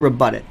Republicans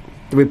rebut it.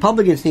 The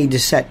Republicans need to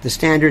set the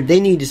standard. They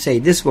need to say,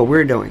 this is what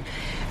we're doing.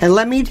 And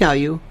let me tell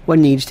you what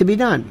needs to be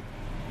done.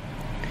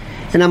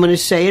 And I'm going to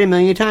say it a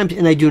million times,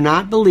 and I do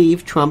not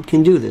believe Trump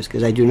can do this,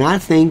 because I do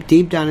not think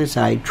deep down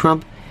inside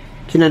Trump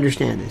can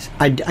understand this.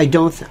 I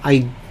don't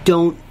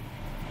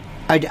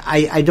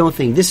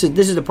think this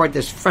is the part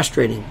that's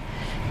frustrating,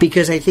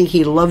 because I think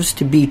he loves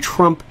to be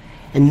Trump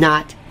and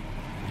not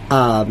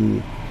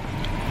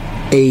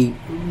a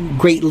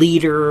great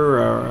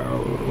leader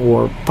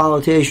or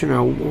politician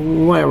or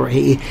whatever.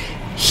 He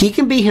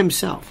can be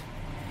himself.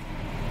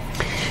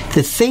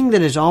 The thing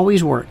that has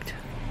always worked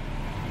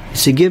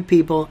is to give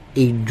people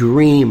a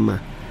dream, a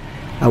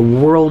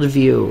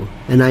worldview,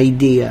 an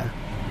idea,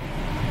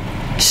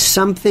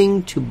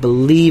 something to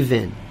believe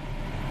in,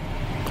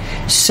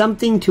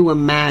 something to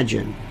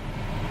imagine,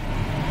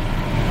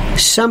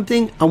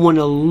 something I want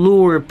to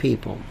lure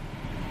people.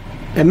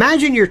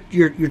 Imagine you're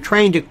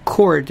trying to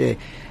court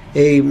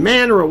a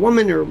man or a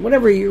woman or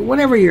whatever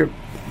you're,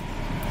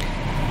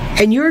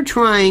 and you're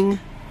trying.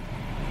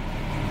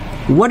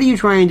 What are you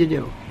trying to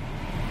do?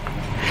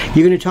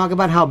 You're going to talk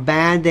about how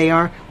bad they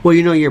are? Well,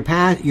 you know, your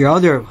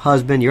other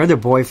husband, your other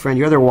boyfriend,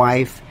 your other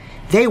wife,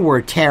 they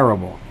were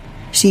terrible.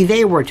 See,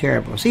 they were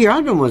terrible. See, your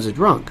husband was a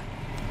drunk.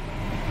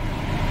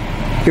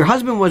 Your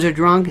husband was a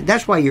drunk.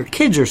 That's why your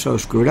kids are so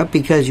screwed up,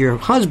 because your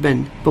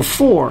husband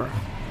before.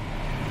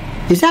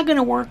 Is that going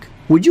to work?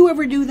 Would you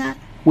ever do that?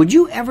 Would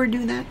you ever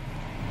do that?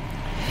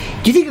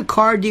 Do you think a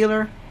car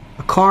dealer,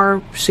 a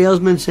car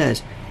salesman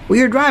says, well,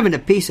 you're driving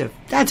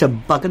that's a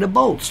bucket of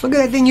bolts. Look at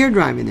that thing you're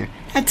driving there.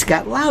 That's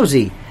got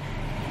lousy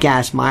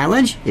gas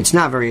mileage. It's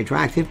not very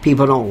attractive.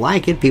 People don't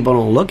like it. People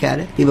don't look at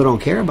it. People don't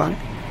care about it.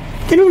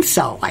 They don't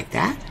sell like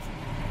that.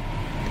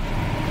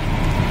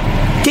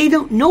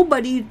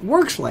 Nobody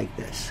works like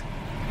this.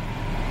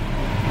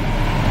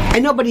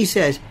 And nobody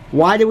says,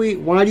 why do you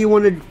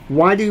want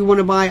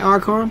to buy our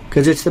car?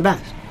 Because it's the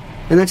best.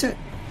 And that's it.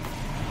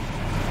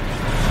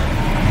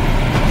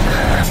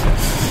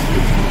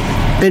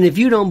 And if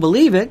you don't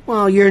believe it,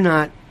 well, you're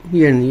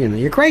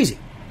crazy.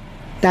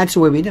 That's the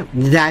way we do.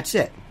 That's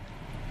it.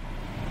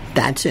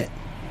 That's it.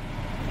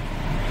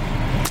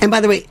 And by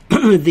the way,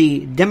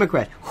 the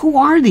Democrats, who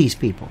are these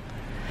people?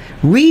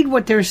 Read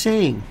what they're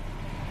saying.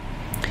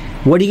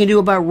 What are you going to do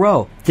about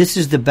Roe? This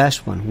is the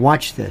best one.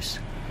 Watch this.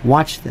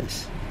 Watch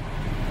this.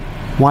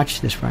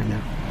 Watch this right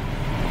now.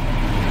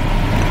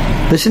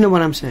 Listen to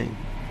what I'm saying.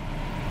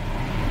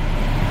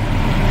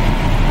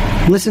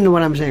 Listen to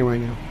what I'm saying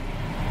right now.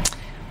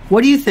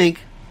 What do you think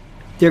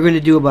they're going to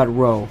do about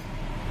Roe?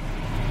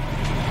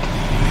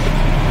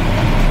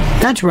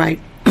 That's right.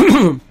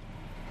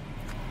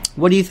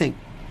 What do you think?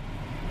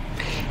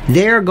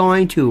 They're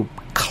going to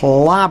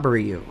clobber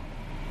you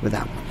with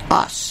that one.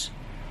 Us.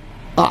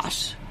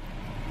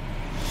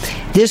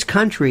 This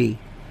country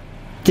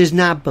does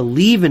not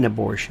believe in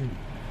abortion,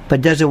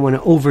 but doesn't want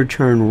to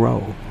overturn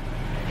Roe.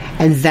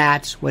 And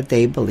that's what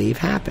they believe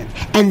happened.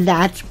 And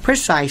that's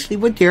precisely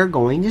what they're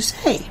going to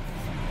say.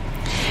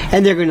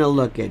 And they're going to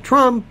look at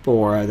Trump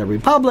or the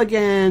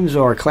Republicans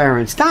or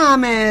Clarence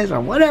Thomas or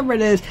whatever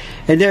it is,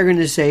 and they're going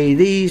to say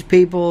these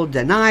people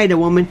denied a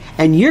woman,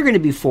 and you're going to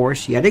be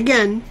forced yet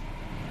again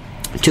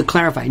to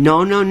clarify.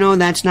 No,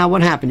 that's not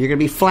what happened. You're going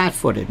to be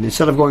flat-footed. And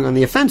instead of going on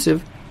the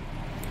offensive,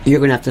 you're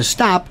going to have to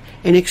stop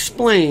and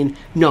explain,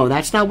 no,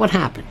 that's not what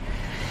happened.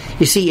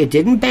 You see, it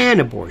didn't ban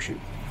abortion.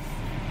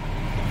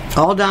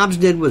 All Dobbs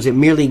did was it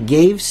merely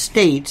gave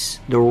states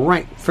the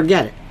right.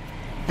 Forget it.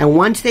 And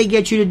once they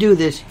get you to do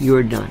this,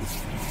 you're done.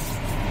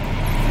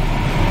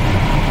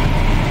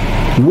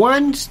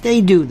 Once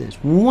they do this.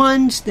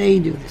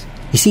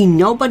 You see,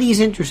 nobody's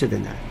interested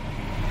in that.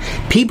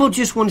 People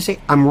just want to say,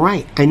 I'm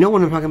right. I know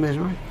what I'm talking about is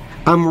right.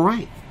 I'm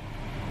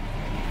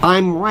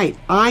right.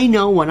 I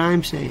know what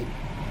I'm saying.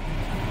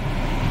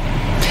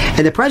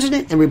 And the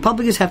president and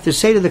Republicans have to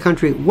say to the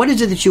country, what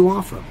is it that you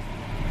offer?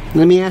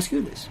 Let me ask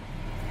you this.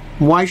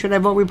 Why should I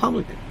vote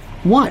Republican?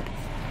 What?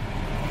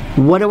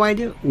 What do I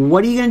do?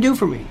 What are you going to do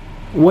for me?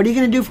 What are you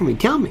going to do for me?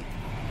 Tell me.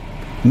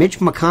 Mitch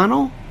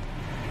McConnell?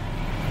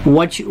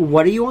 What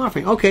are you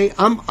offering? Okay,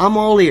 I'm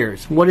all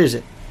ears. What is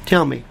it?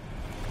 Tell me.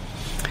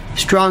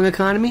 Strong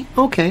economy?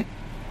 Okay.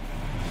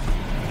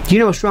 You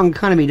know, a strong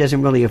economy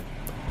doesn't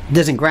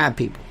grab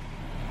people.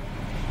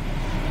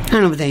 I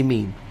don't know what they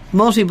mean.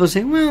 Most people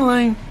say, well,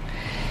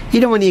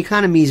 when the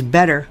economy is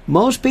better.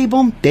 Most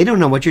people, they don't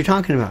know what you're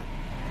talking about.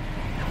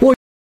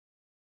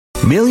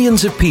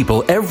 Millions of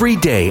people every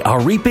day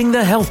are reaping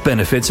the health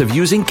benefits of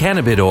using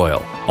cannabis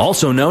oil,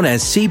 also known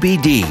as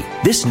CBD.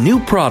 This new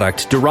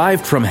product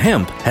derived from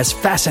hemp has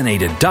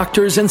fascinated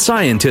doctors and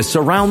scientists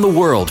around the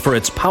world for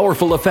its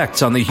powerful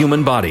effects on the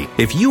human body.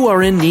 If you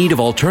are in need of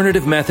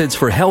alternative methods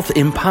for health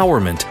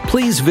empowerment,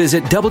 please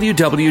visit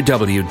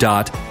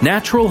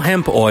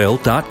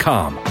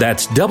www.naturalhempoil.com.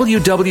 That's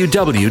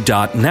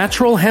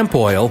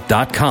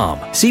www.naturalhempoil.com.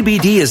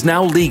 CBD is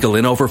now legal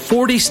in over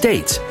 40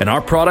 states, and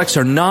our products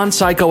are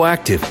non-psychoactive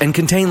and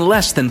contain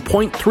less than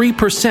 0.3%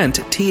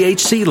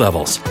 THC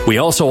levels. We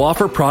also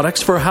offer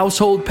products for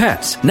household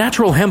pets.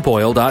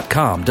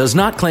 NaturalHempOil.com does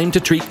not claim to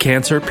treat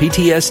cancer,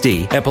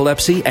 PTSD,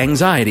 epilepsy,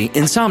 anxiety,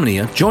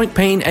 insomnia, joint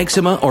pain,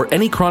 eczema, or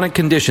any chronic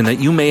condition that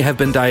you may have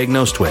been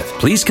diagnosed with.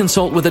 Please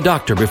consult with a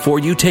doctor before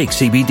you take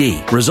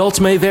CBD.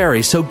 Results may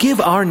vary, so give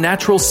our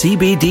natural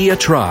CBD a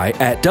try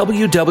at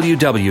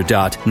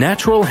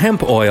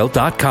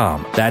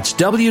www.naturalhempoil.com. That's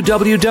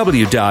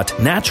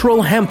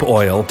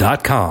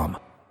www.naturalhempoil.com.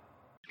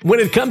 When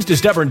it comes to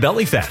stubborn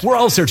belly fat, we're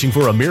all searching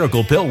for a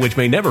miracle pill which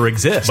may never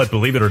exist. But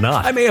believe it or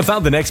not, I may have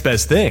found the next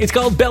best thing. It's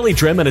called Belly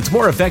Trim, and it's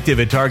more effective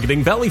at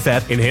targeting belly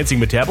fat, enhancing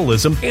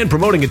metabolism, and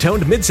promoting a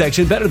toned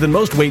midsection better than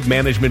most weight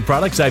management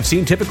products I've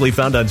seen typically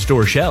found on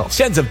store shelves.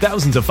 Tens of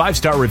thousands of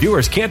 5-star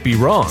reviewers can't be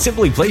wrong.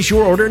 Simply place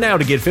your order now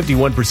to get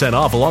 51%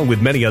 off along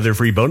with many other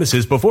free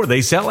bonuses before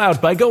they sell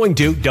out by going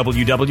to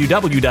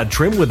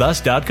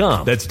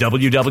www.trimwithus.com. That's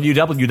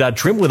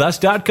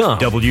www.trimwithus.com.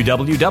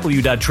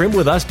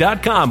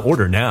 www.trimwithus.com.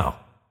 Order now.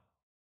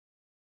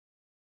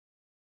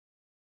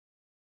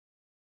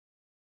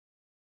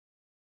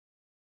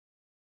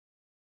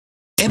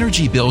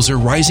 Energy bills are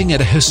rising at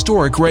a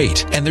historic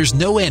rate, and there's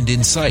no end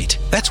in sight.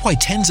 That's why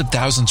tens of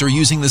thousands are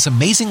using this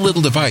amazing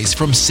little device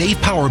from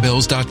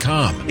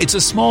SavePowerBills.com. It's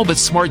a small but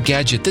smart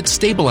gadget that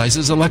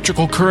stabilizes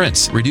electrical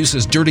currents,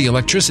 reduces dirty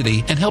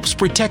electricity, and helps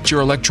protect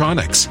your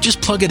electronics. Just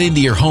plug it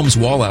into your home's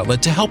wall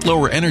outlet to help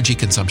lower energy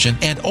consumption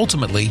and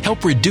ultimately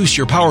help reduce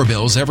your power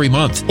bills every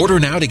month. Order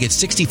now to get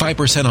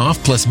 65%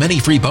 off plus many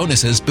free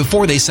bonuses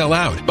before they sell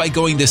out by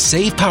going to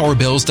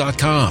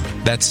SavePowerBills.com.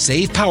 That's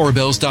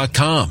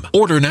SavePowerBills.com.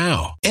 Order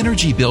now.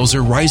 Energy bills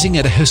are rising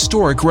at a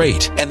historic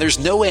rate, and there's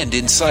no end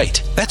in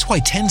sight. That's why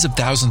tens of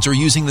thousands are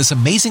using this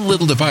amazing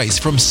little device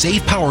from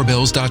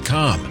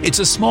SavePowerBills.com. It's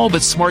a small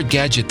but smart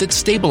gadget that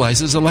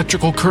stabilizes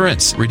electrical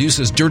currents,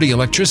 reduces dirty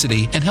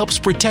electricity, and helps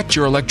protect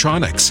your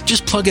electronics.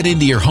 Just plug it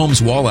into your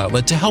home's wall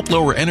outlet to help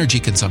lower energy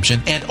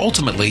consumption and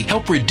ultimately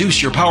help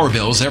reduce your power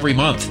bills every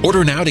month.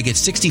 Order now to get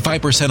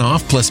 65%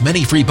 off plus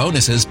many free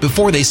bonuses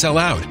before they sell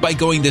out by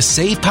going to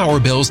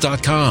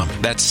SavePowerBills.com.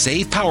 That's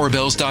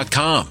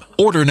SavePowerBills.com.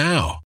 Order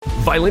now.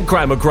 Violent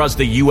crime across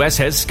the U.S.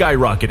 has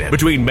skyrocketed.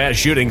 Between mass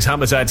shootings,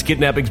 homicides,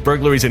 kidnappings,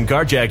 burglaries, and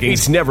carjackings,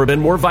 it's never been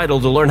more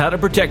vital to learn how to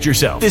protect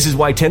yourself. This is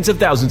why tens of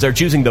thousands are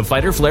choosing the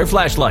Fighter Flare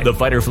flashlight. The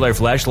Fighter Flare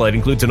flashlight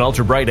includes an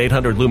ultra-bright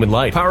 800-lumen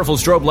light, powerful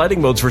strobe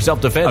lighting modes for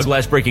self-defense, a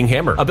glass-breaking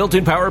hammer, a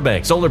built-in power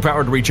bank,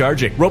 solar-powered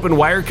recharging, rope and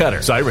wire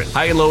cutter, siren,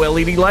 high and low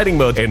LED lighting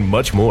modes, and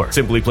much more.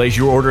 Simply place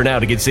your order now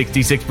to get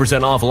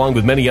 66% off along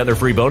with many other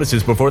free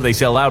bonuses before they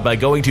sell out by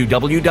going to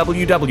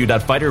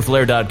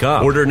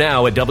www.fighterflare.com. Order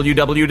now at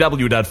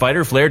www.fighterflare.com.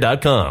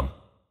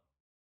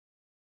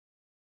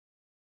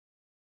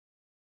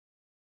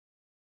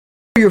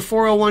 Your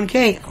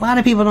 401k, a lot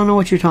of people don't know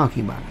what you're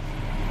talking about.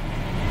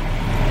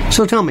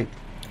 So tell me,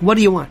 what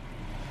do you want?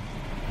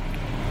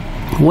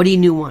 What do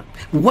you want?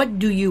 What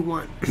do you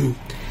want?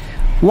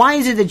 Why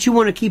is it that you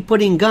want to keep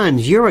putting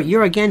guns? You're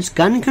against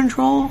gun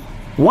control?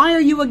 Why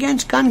are you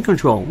against gun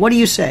control? What do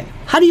you say?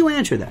 How do you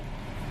answer that?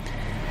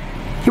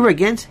 You're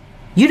against?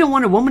 You don't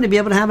want a woman to be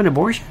able to have an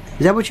abortion?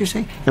 Is that what you're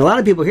saying? And a lot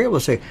of people here will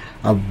say,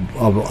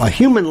 a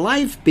human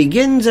life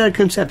begins at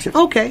conception.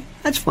 Okay,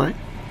 that's fine.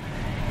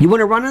 You want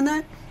to run on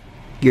that?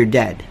 You're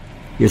dead.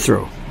 You're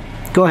through.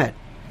 Go ahead.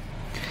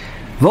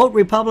 Vote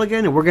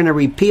Republican and we're going to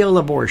repeal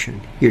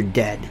abortion. You're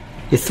dead.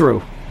 You're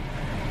through.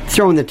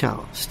 Throw in the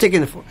towel. Stick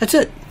in the floor. That's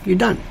it. You're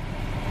done.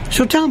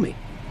 So tell me.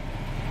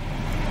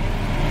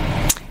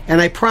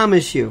 And I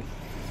promise you,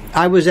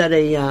 I was at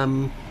a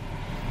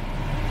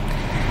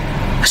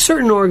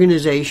certain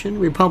organization,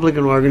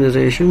 Republican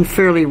organization,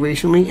 fairly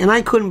recently, and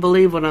I couldn't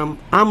believe what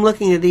I'm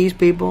looking at these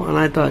people, and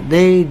I thought,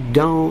 they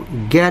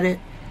don't get it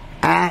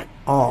at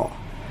all.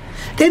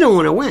 They don't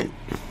want to win.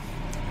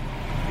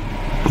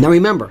 Now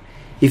remember,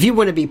 if you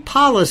want to be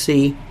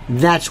policy,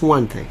 that's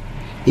one thing.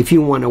 If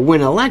you want to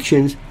win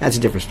elections, that's a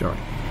different story.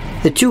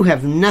 The two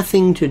have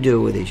nothing to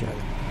do with each other.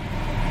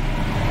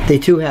 The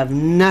two have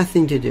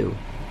nothing to do.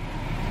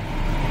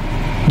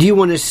 Do you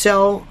want to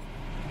sell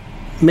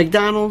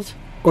McDonald's?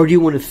 Or do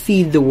you want to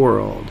feed the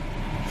world?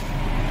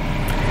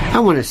 I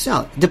want to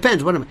sell it.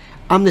 Depends. What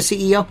I'm the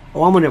CEO.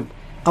 Oh, I want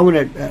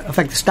to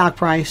affect the stock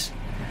price.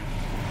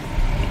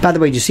 By the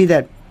way, did you see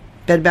that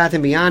Bed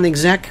Bath & Beyond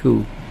exec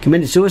who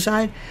committed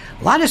suicide?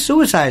 A lot of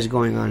suicides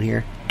going on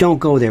here. Don't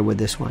go there with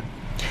this one.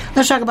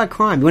 Let's talk about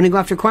crime. You want to go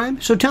after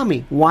crime? So tell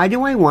me, what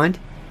do I want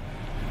to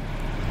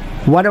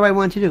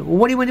do? Well,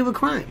 what do you want to do with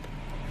crime?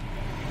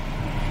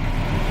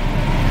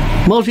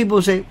 Most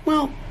people say,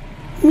 well,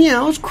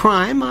 it's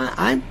crime.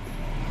 I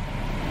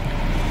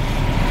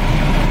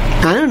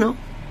don't know.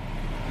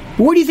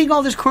 Where do you think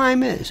all this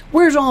crime is?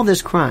 Where's all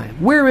this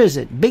crime? Where is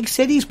it? Big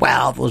cities?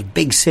 Well, those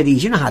big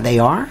cities, you know how they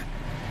are.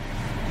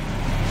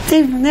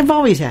 They've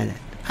always had it.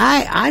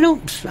 I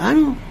don't.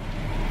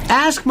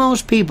 Ask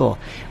most people,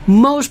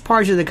 most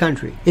parts of the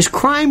country. Is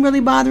crime really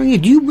bothering you?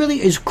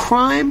 Is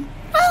crime?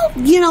 Well,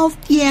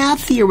 yeah,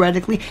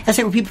 theoretically. That's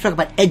like when people talk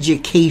about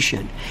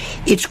education.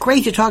 It's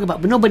great to talk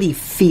about, but nobody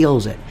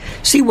feels it.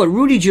 See, what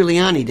Rudy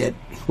Giuliani did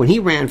when he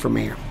ran for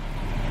mayor,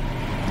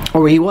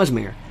 or when he was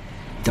mayor,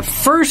 the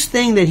first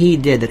thing that he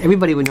did that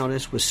everybody would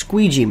notice was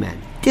squeegee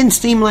men. Didn't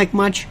seem like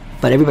much,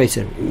 but everybody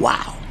said,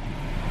 wow.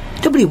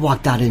 Nobody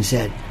walked out and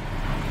said,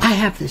 I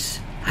have this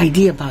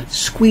idea about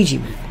squeegee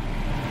men.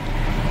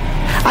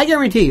 I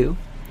guarantee you,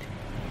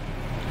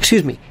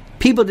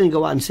 people didn't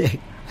go out and say,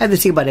 I have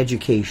this thing about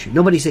education.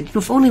 Nobody said,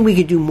 if only we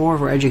could do more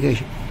for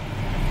education.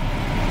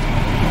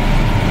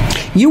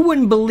 You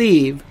wouldn't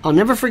believe, I'll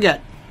never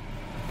forget,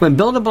 when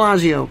Bill de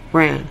Blasio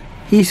ran,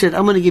 he said,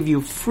 I'm going to give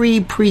you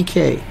free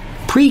pre-K.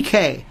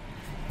 Pre-K.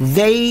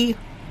 They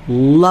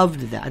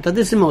loved that. I thought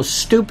this is the most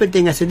stupid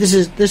thing. I said, this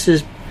is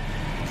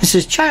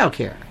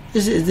childcare.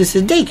 This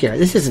is daycare.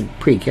 This isn't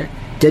pre-care.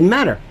 Didn't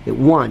matter. It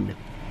won.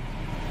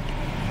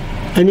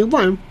 And he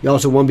won. He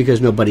also won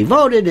because nobody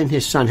voted and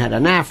his son had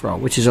an afro,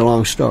 which is a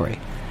long story.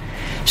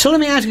 So let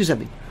me ask you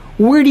something.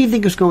 Where do you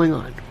think is going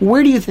on?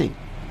 Where do you think?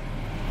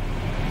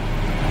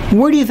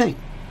 Where do you think?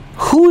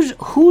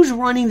 Who's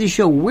running the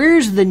show?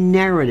 Where's the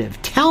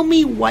narrative? Tell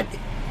me what.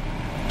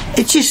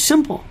 It's just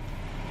simple.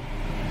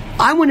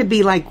 I want to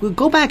be like,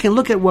 go back and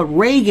look at what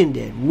Reagan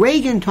did.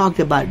 Reagan talked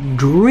about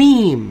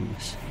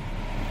dreams.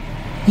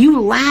 You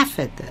laugh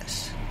at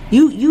this.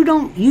 You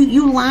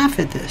laugh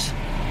at this.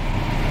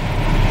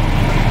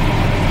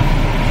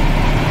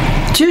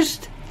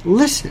 Just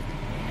listen.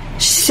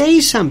 Say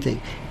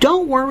something.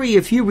 Don't worry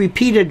if you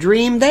repeat a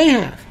dream they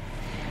have.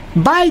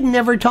 Biden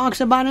never talks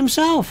about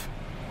himself.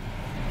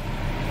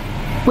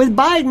 With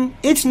Biden,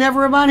 it's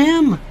never about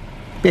him.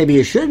 Maybe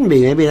it shouldn't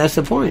be. Maybe that's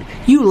the point.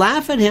 You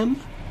laugh at him.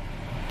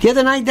 The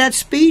other night, that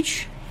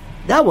speech,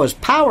 that was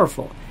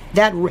powerful.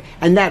 That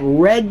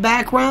red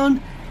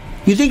background,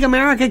 you think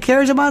America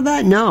cares about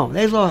that? No.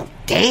 They look,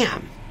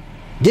 damn.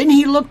 Didn't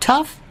he look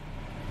tough?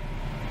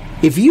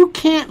 If you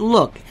can't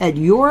look at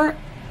your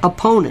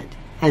opponent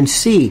and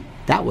see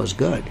that was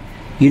good,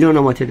 you don't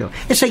know what to do.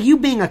 It's like you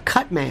being a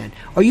cut man,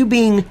 or you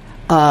being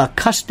a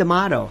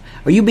customato,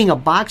 or you being a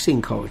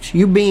boxing coach,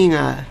 you being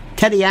a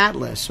Teddy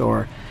Atlas,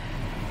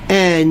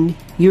 and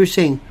you're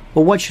saying,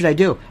 well, what should I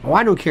do? Oh,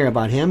 I don't care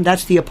about him.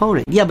 That's the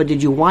opponent. Yeah, but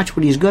did you watch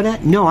what he's good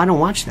at? No, I don't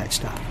watch that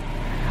stuff.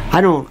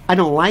 I don't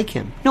like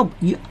him. No,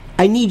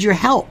 I need your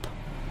help.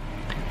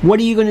 What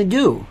are you going to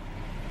do?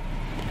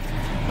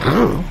 I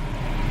don't know.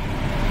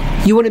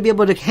 You want to be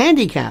able to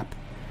handicap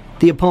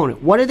the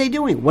opponent. What are they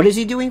doing? What is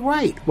he doing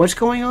right? What's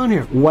going on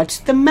here? What's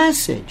the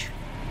message?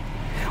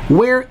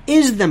 Where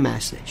is the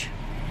message?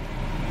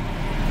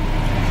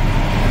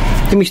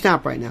 Let me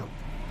stop right now.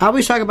 I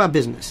always talk about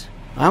business.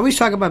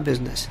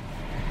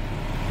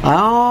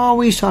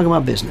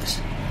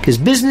 Because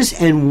business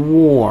and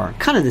war,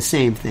 kind of the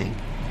same thing.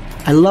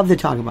 I love to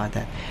talk about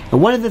that.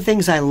 And one of the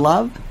things I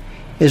love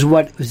is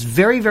what is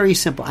very, very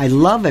simple. I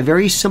love a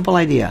very simple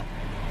idea.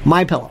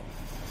 My Pillow.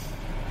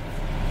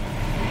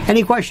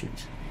 Any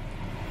questions?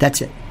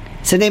 That's it.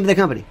 It's the name of the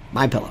company.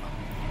 My Pillow.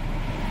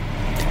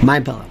 My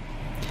Pillow.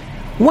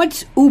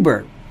 What's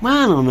Uber? Well,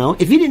 I don't know.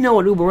 If you didn't know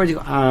what Uber was, you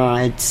go,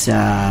 it's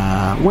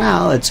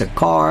a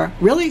car.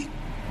 Really?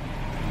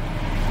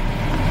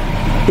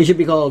 It should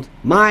be called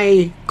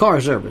My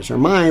Car Service or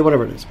My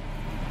whatever it is.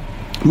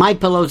 My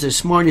Pillow's as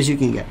smart as you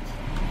can get.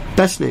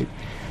 Best name.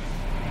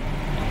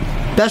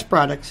 Best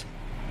products.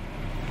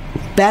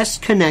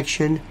 Best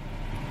connection.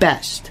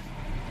 Best.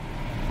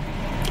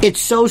 It's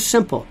so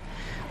simple.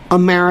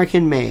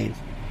 American made.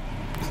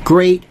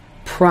 Great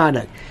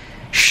product.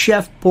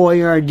 Chef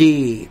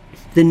Boyardee.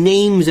 The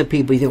names of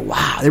people. You think,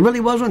 wow, there really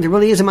was one. There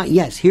really is a.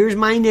 Yes, here's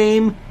my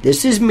name.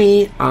 This is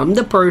me. I'm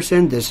the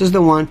person. This is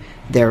the one.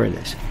 There it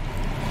is.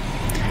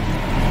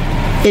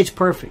 It's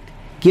perfect.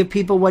 Give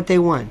people what they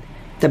want.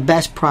 The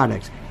best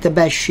products, the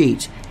best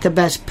sheets, the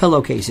best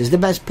pillowcases, the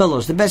best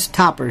pillows, the best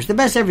toppers, the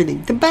best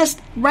everything. The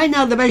best, right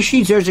now, the best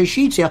sheets. There's a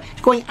sheet sale.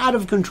 It's going out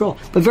of control.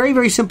 But very,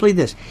 very simply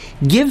this.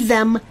 Give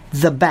them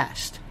the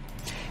best.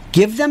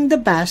 Give them the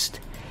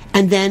best,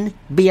 and then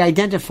be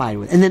identified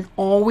with. And then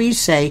always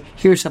say,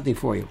 here's something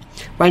for you.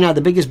 Right now, the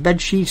biggest bed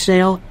sheet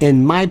sale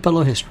in My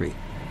Pillow history.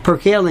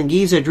 Percale and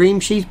Giza Dream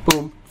Sheets,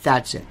 boom,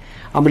 that's it.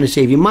 I'm going to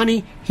save you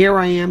money. Here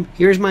I am.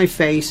 Here's my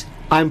face.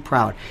 I'm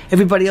proud.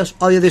 Everybody else,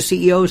 all the other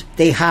CEOs,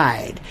 they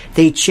hide.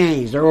 They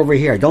change. They're over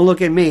here. Don't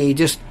look at me.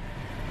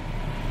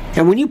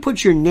 And when you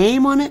put your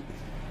name on it,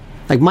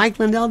 like Mike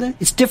Lindell did,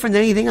 it's different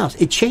than anything else.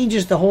 It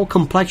changes the whole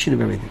complexion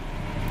of everything.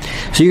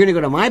 So you're going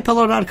to go to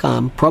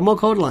MyPillow.com, promo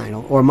code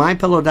Lionel, or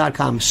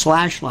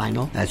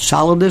MyPillow.com/Lionel. That's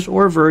solidus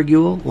or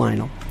virgule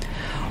Lionel.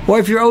 Or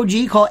if you're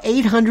OG, call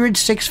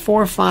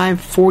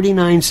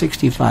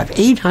 800-645-4965.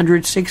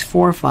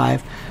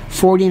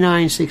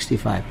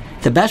 800-645-4965.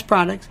 The best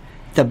products,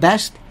 the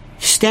best,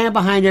 stand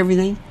behind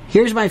everything.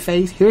 Here's my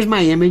face, here's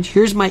my image,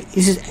 there's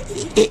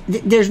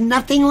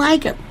nothing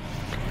like it.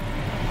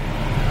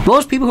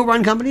 Most people who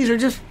run companies are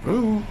just,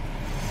 I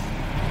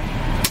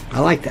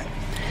like that.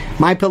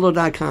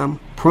 MyPillow.com,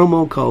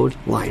 promo code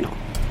Lionel.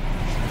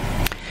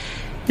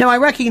 Now, I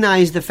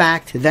recognize the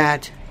fact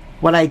that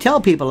when I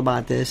tell people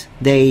about this,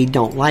 they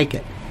don't like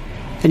it.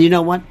 And you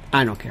know what?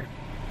 I don't care.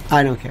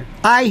 I don't care.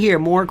 I hear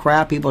more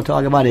crap people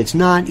talk about. It's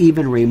not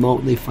even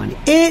remotely funny.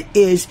 It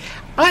is.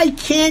 I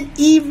can't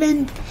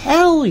even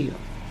tell you.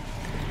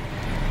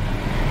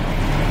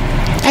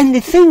 And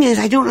the thing is,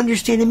 I don't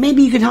understand, and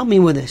maybe you can help me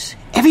with this.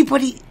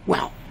 Everybody,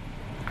 well,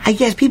 I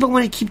guess people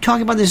want to keep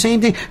talking about the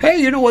same thing.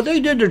 Hey, you know what they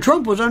did to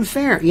Trump was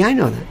unfair. Yeah, I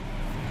know that.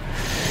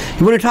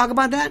 You want to talk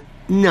about that?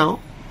 No.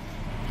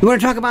 You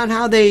want to talk about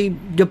how they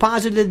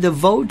deposited the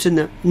votes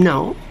and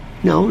no,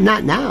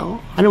 not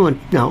now. I don't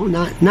want,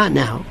 not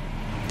now.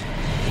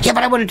 Yeah,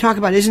 but I want to talk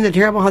about, isn't it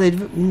terrible how they,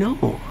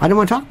 no, I don't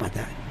want to talk about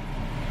that.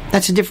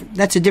 That's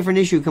a different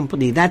issue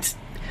completely.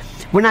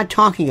 We're not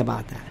talking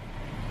about that.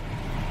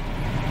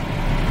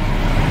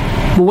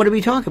 But what do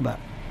we talk about?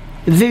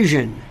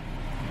 Vision.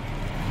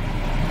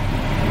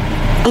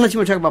 Unless you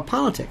want to talk about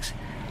politics.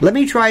 Let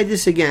me try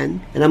this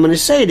again, and I'm going to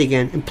say it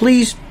again, and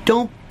please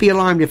don't be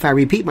alarmed if I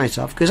repeat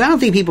myself, because I don't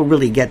think people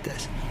really get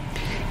this.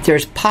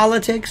 There's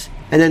politics,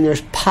 and then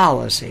there's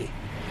policy.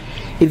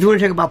 If you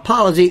want to talk about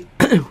policy,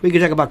 we can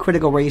talk about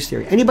critical race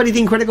theory. Anybody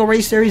think critical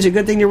race theory is a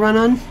good thing to run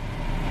on?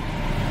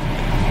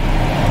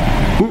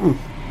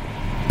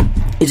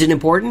 Is it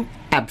important?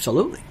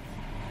 Absolutely.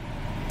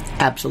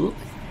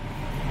 Absolutely.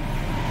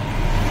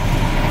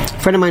 A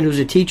friend of mine who's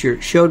a teacher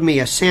showed me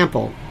a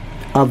sample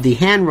of the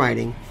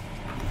handwriting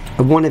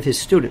of one of his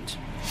students.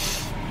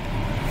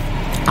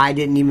 I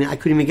couldn't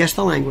even guess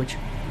the language.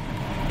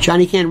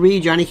 Johnny can't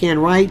read, Johnny can't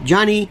write.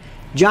 Johnny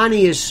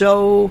is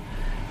so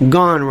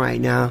gone right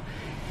now,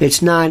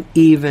 it's not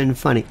even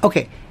funny.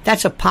 Okay,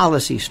 that's a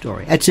policy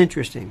story. That's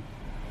interesting.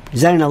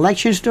 Is that an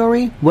election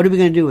story? What are we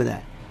going to do with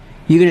that?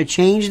 You're going to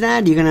change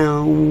that? What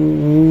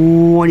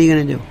are you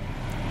going to do?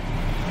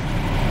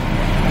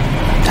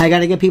 I got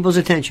to get people's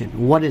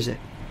attention. What is it?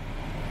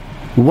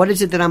 What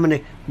is it that I'm going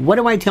to... What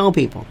do I tell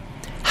people?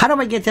 How do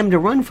I get them to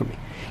run for me?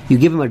 You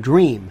give them a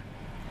dream.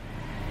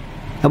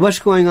 And what's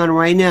going on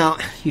right now,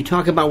 you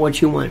talk about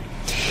what you want.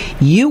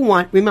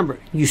 Remember,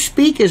 you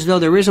speak as though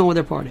there is no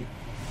other party.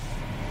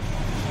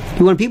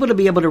 You want people to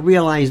be able to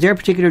realize their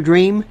particular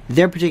dream,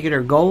 their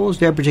particular goals,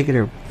 their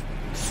particular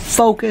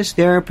focus,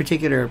 their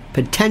particular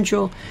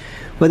potential,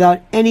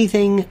 without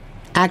anything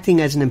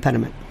acting as an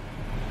impediment.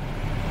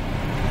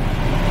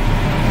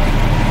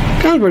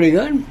 Sounds pretty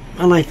good.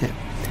 I like that.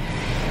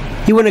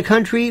 You want a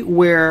country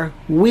where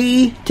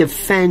we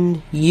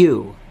defend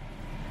you.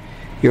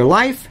 Your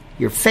life,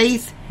 your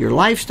faith, your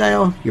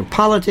lifestyle, your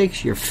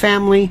politics, your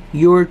family,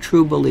 your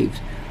true beliefs.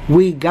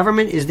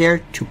 Government is there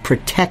to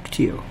protect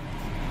you.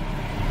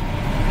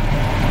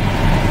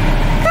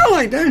 I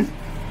like that.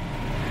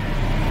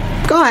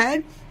 Go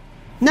ahead.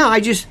 No,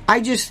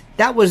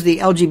 that was the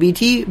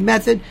LGBT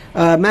message.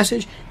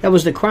 That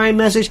was the crime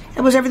message.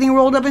 That was everything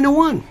rolled up into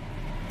one.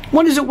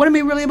 What is it? What am I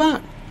really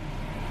about?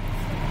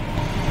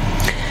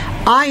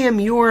 I am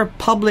your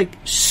public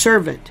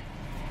servant.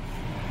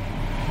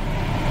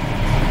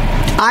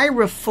 I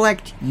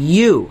reflect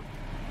you.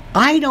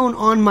 I don't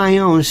on my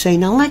own say,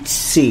 now let's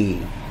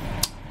see,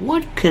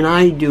 what can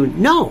I do?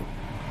 No.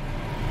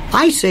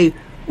 I say,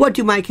 what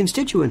do my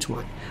constituents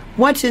want?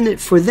 What's in it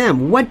for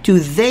them? What do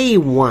they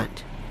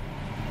want?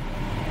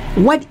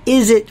 What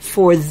is it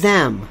for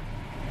them?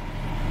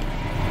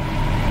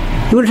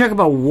 You want to talk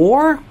about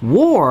war?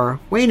 War?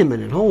 Wait a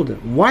minute, hold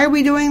it. Why are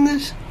we doing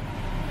this?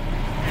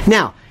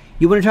 Now,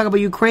 you want to talk about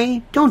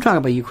Ukraine? Don't talk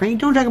about Ukraine.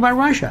 Don't talk about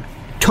Russia.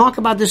 Talk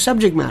about the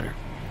subject matter.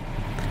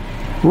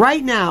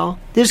 Right now,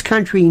 this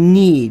country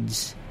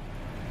needs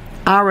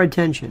our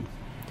attention.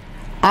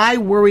 I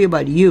worry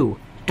about you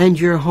and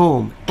your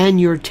home and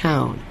your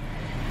town.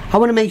 I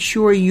want to make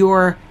sure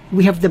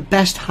we have the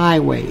best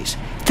highways,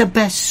 the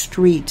best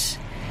streets,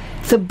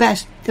 the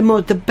best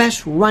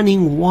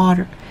running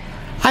water.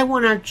 I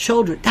want our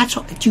children. That's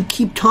all. You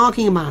keep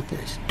talking about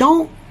this.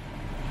 Don't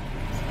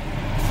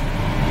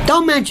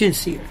mention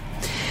Sears.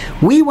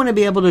 We want to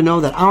be able to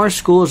know that our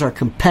schools are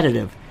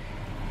competitive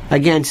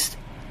against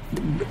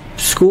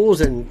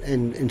schools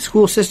and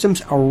school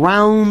systems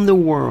around the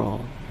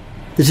world.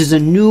 This is a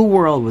new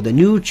world with a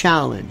new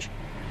challenge.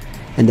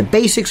 And the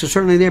basics are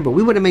certainly there, but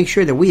we want to make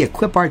sure that we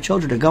equip our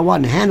children to go out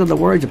and handle the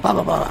words of blah,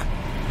 blah, blah.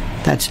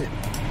 That's it.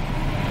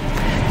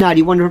 Now, do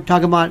you want to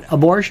talk about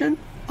abortion?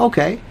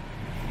 Okay.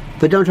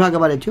 But don't talk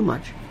about it too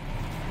much.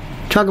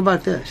 Talk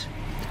about this.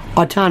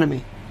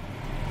 Autonomy.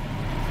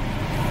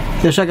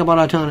 Let's talk about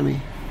autonomy.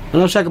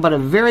 And let's talk about a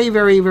very,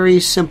 very, very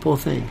simple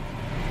thing.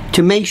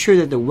 To make sure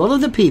that the will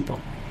of the people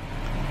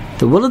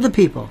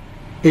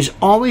is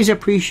always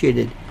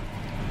appreciated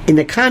in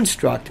the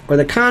construct or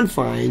the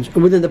confines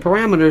or within the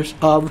parameters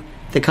of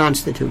the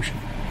Constitution.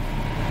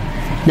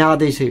 Now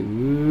they say, I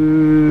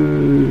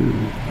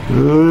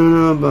don't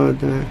know about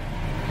that.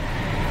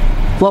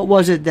 What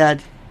was it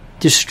that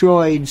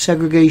destroyed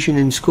segregation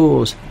in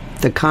schools?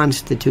 The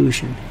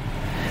Constitution.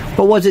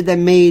 What was it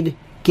that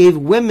gave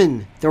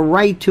women the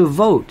right to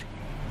vote?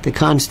 The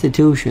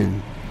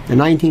Constitution, the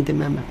 19th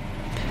Amendment.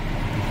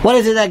 What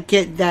is it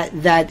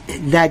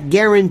that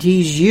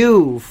guarantees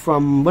you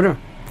from whatever?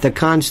 The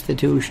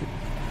Constitution.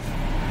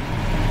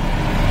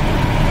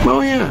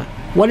 Oh yeah.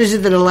 What is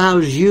it that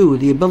allows you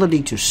the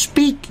ability to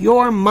speak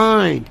your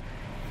mind,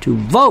 to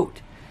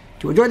vote,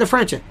 to enjoy the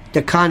friendship?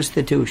 The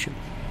Constitution.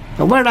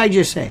 Now what did I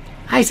just say?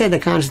 I said the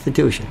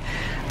Constitution.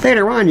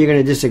 Later on you're going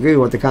to disagree with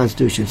what the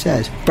Constitution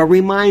says, but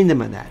remind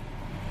them of that.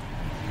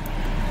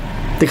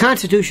 The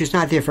Constitution is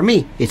not there for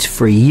me, it's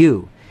for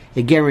you.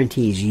 It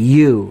guarantees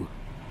you.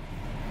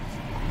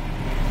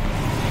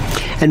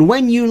 And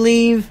when you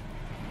leave,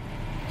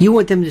 you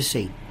want them to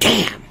say,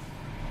 damn,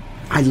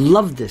 I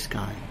love this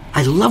guy.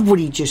 I love what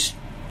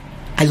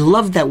I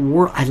love that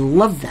word. I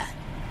love that.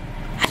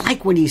 I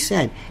like what he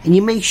said. And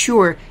you make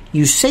sure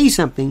you say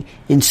something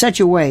in such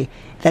a way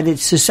that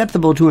it's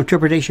susceptible to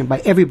interpretation by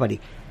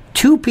everybody.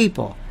 Two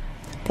people,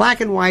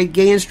 black and white,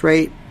 gay and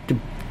straight,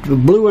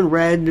 blue and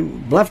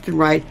red, left and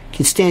right,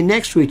 can stand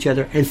next to each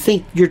other and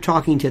think you're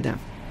talking to them.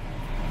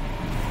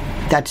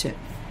 That's it.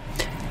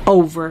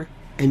 Over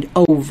and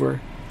over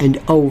and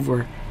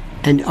over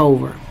and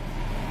over.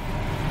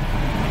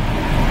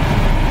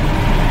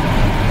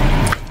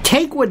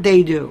 Take what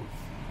they do.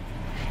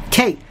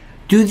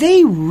 Do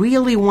they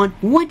really want,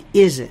 what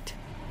is it?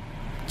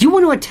 Do you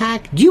want to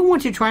attack? Do you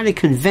want to try to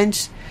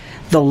convince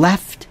the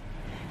left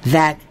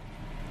that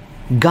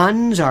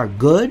guns are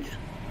good?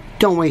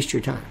 Don't waste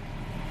your time.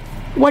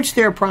 What's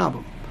their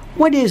problem?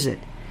 What is it?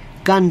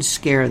 Guns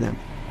scare them.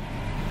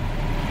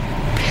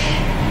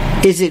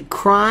 Is it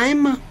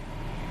crime?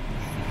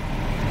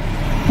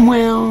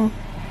 Well,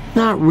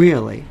 not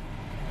really.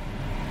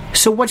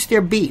 So what's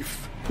their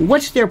beef?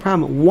 What's their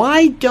problem?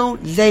 Why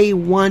don't they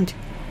want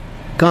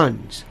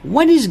guns?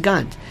 What is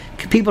guns?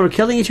 People are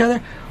killing each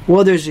other?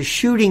 Well, there's a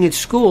shooting at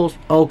schools.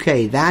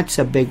 Okay, that's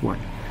a big one.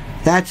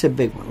 That's a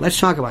big one. Let's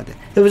talk about that.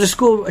 There was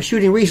a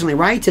shooting recently,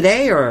 right?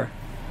 Today or?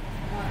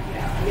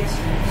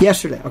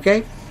 Yesterday,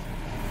 okay?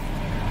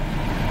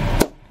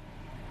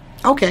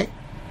 Okay.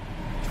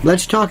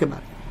 Let's talk about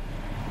it.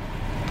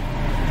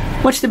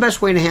 What's the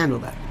best way to handle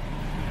that?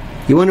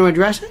 You want to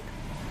address it?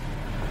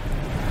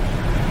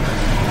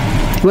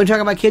 You want to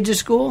talk about kids at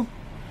school?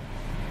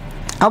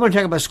 I want to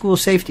talk about school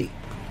safety.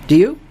 Do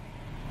you?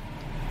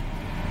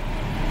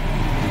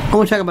 I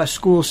want to talk about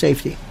school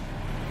safety.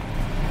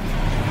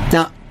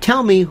 Now,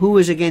 tell me who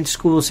is against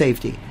school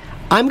safety.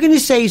 I'm going to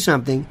say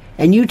something,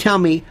 and you tell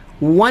me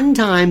one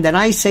time that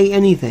I say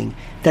anything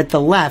that the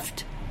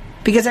left,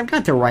 because I've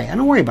got the right, I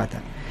don't worry about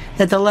that,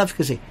 that the left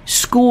can say,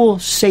 school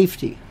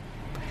safety.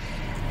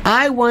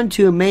 I want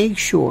to make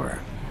sure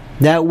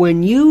that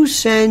when you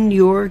send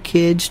your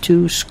kids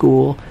to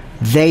school,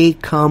 they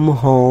come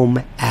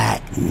home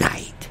at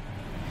night.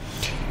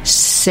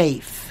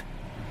 Safe,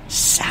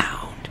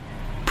 sound,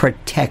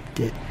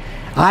 protected.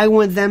 I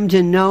want them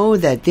to know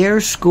that their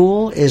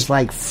school is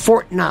like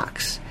Fort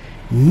Knox.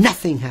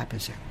 Nothing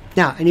happens there.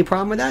 Now, any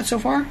problem with that so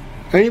far?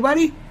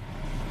 Anybody?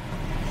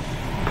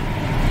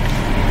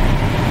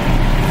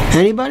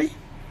 Anybody?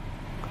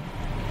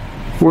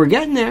 We're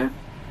getting there.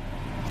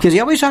 Because they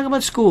always talk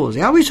about schools.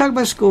 They always talk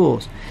about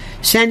schools.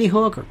 Sandy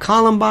Hook or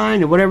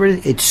Columbine or whatever it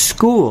is. It's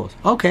schools.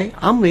 Okay,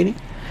 I'm leading.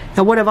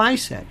 Now, what have I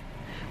said?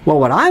 Well,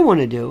 what I want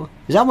to do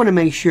is I want to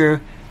make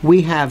sure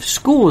we have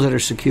schools that are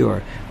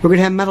secure. We're going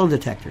to have metal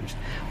detectors.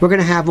 We're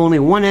going to have only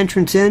one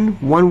entrance in,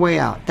 one way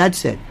out.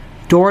 That's it.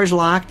 Doors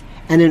locked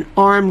and an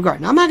armed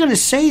guard. Now, I'm not going to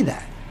say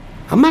that.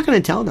 I'm not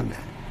going to tell them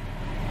that.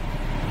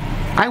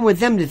 I want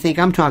them to think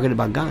I'm talking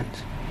about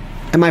guns.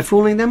 Am I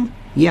fooling them?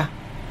 Yeah.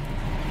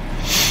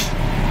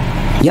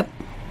 Yep.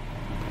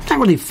 I'm not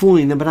really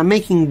fooling them, but I'm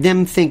making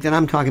them think that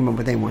I'm talking about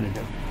what they want to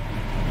do.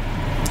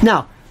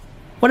 Now,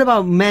 what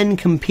about men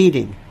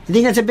competing? You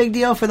think that's a big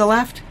deal for the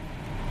left?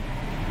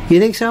 You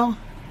think so?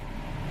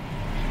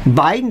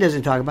 Biden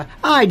doesn't talk about,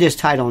 just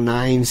Title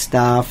IX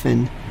stuff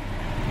and,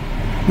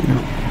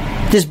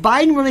 Does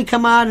Biden really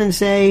come out and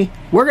say,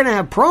 we're going to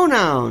have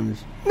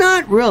pronouns?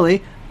 Not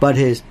really, but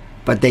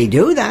they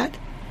do that.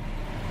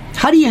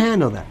 How do you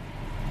handle that?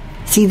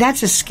 See,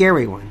 that's a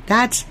scary one.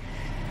 That's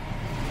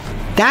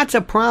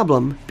a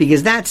problem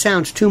because that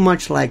sounds too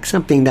much like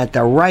something that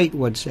the right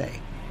would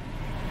say.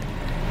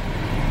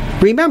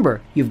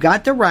 Remember, you've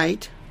got the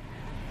right.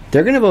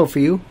 They're going to vote for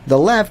you. The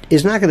left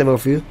is not going to vote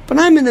for you. But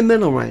I'm in the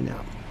middle right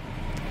now.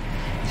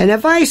 And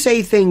if I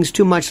say things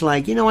too much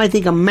like, I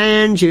think a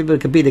man should be able to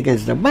compete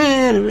against a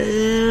man,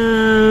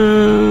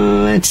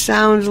 it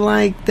sounds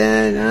like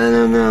that. I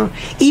don't know.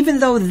 Even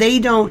though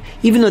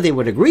they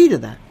would agree to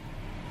that.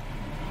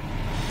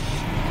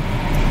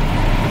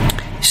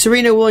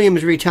 Serena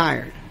Williams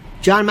retired.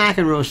 John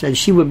McEnroe said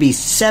she would be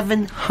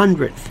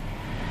 700th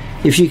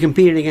if she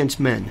competed against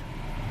men.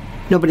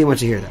 Nobody wants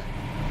to hear that.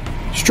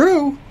 It's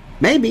true.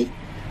 Maybe.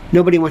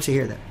 Nobody wants to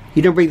hear that.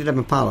 You don't bring that up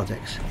in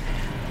politics.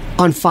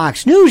 On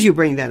Fox News, you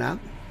bring that up.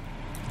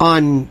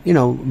 On,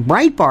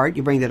 Breitbart,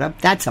 you bring that up.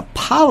 That's a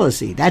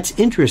policy. That's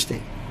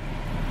interesting.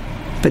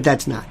 But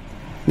that's not.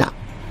 No.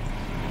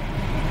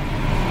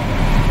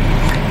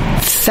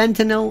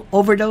 Fentanyl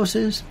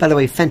overdoses. By the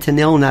way,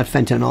 fentanyl, not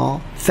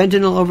fentanyl.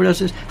 Fentanyl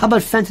overdoses. How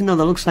about fentanyl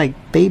that looks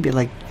like baby?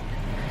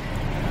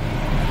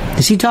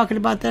 Is he talking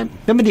about that?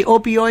 Remember the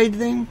opioid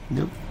thing?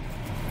 No.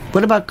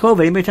 What about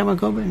COVID? Anybody talking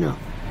about COVID?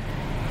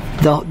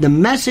 No. The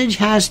message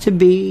has to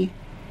be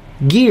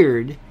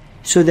geared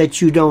so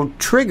that you don't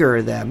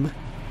trigger them.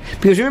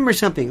 Because remember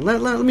something.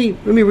 Let me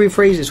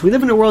rephrase this. We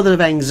live in a world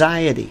of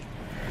anxiety.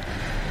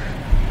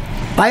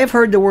 I have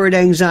heard the word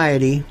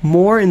anxiety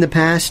more in the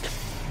past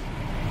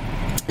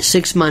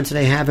 6 months than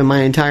I have in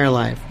my entire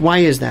life. Why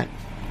is that?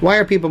 Why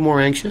are people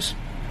more anxious?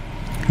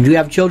 Do you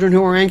have children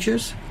who are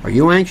anxious? Are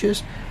you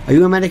anxious? Are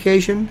you on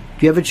medication?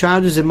 Do you have a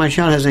child who says, my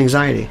child has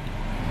anxiety?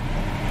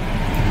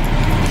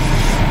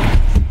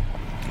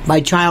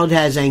 My child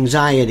has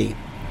anxiety.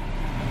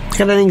 He's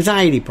got an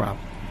anxiety problem.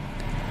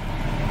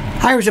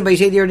 I heard somebody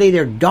say the other day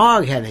their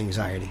dog had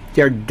anxiety.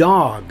 Their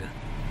dog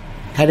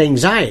had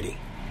anxiety.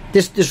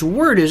 This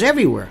word is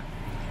everywhere.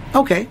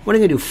 Okay, what are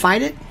you going to do?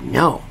 Fight it?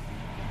 No.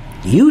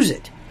 Use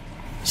it.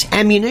 It's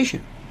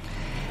ammunition.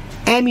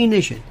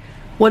 Ammunition.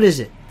 What is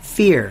it?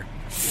 Fear.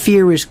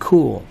 Fear is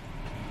cool.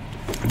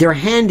 They're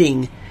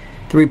handing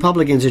the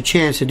Republicans a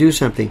chance to do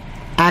something.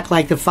 Act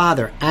like the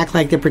father. Act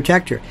like the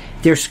protector.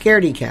 They're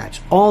scaredy cats.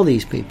 All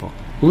these people.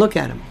 Look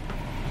at them.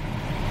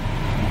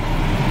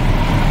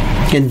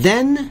 And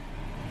then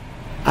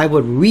I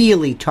would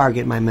really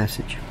target my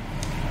message.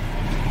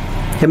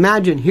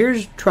 Imagine,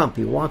 here's Trump.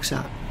 He walks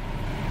out.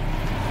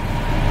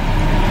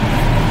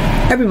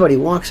 Everybody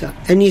walks up.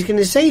 And he's going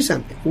to say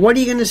something. What are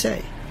you going to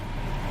say?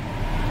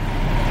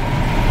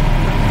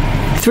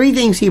 3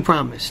 things he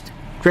promised.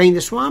 Drain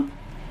the swamp,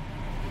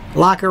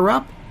 lock her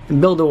up,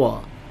 and build a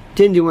wall.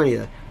 Didn't do any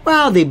of that.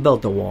 Well, they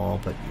built the wall,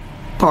 but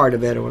part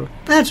of it or whatever.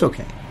 That's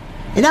okay.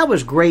 And that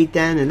was great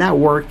then, and that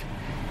worked.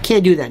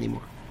 Can't do that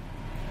anymore.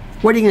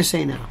 What are you going to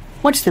say now?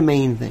 What's the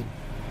main thing?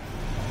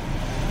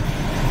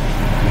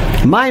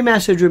 My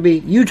message would be,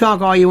 you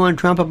talk all you want,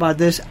 Trump, about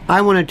this.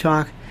 I want to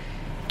talk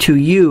to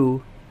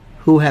you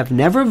who have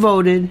never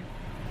voted,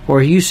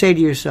 or you say to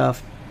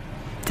yourself,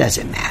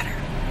 doesn't matter.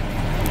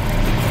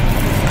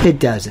 It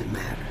doesn't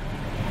matter.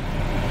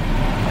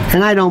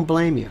 And I don't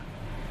blame you.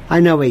 I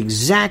know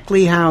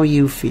exactly how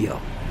you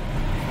feel.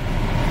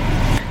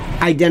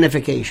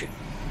 Identification.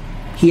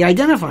 He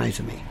identifies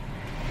with me.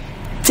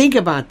 Think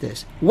about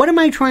this. What am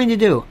I trying to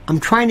do? I'm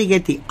trying to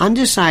get the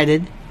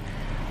undecided,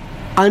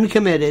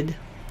 uncommitted,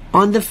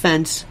 on the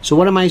fence. So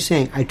what am I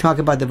saying? I talk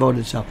about the vote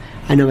itself.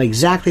 I know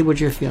exactly what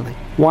you're feeling.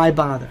 Why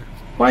bother?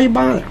 Why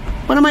bother?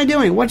 What am I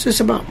doing? What's this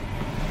about?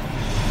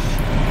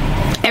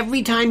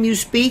 Every time you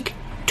speak,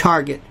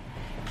 target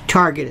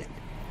it.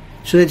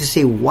 So that to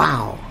say,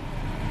 wow.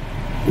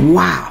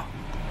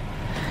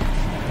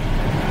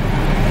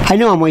 I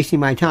know I'm wasting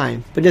my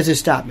time, but it doesn't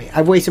stop me.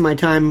 I've wasted my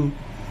time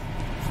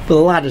with a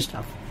lot of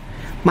stuff.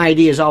 My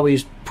ideas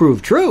always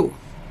prove true,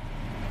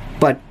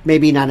 but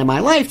maybe not in my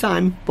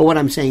lifetime, but what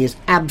I'm saying is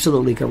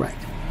absolutely correct.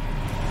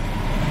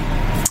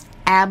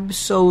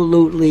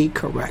 Absolutely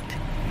correct.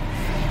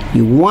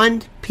 You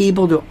want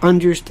people to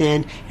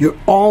understand you're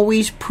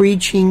always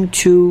preaching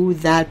to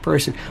that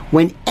person.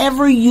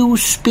 Whenever you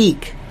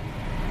speak,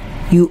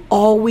 you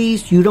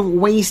don't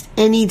waste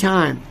any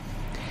time.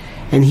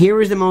 And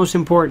here is the most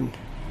important.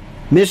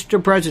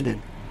 Mr.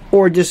 President,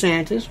 or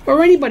DeSantis,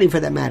 or anybody for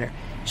that matter,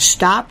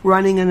 stop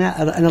running an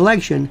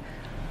election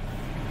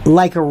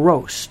like a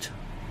roast.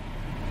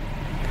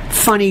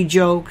 Funny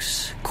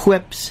jokes,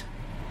 quips.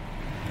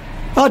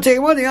 I'll tell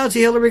you one thing, I'll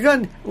see Hillary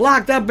Clinton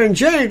locked up and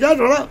changed.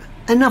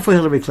 Enough with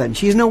Hillary Clinton.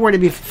 She's nowhere to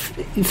be.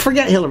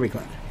 Forget Hillary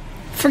Clinton.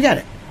 Forget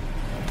it.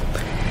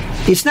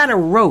 It's not a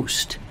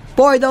roast.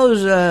 Boy,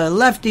 those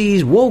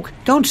lefties, woke.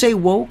 Don't say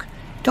woke.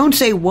 Don't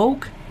say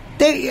woke.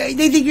 They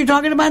think you're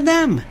talking about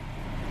them.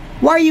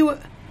 Why are you...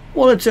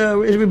 Well, it's a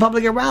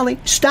Republican rally.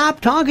 Stop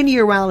talking to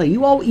your rally.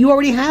 You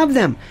already have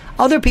them.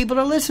 Other people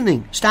are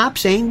listening. Stop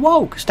saying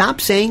woke.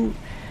 Stop saying,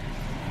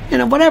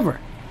 whatever.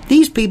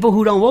 These people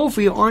who don't vote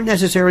for you aren't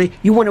necessarily...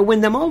 You want to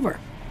win them over.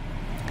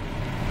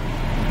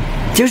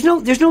 There's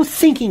no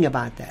thinking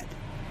about that.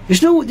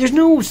 There's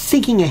no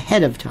thinking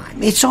ahead of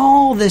time. It's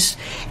all this...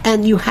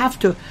 And you have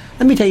to...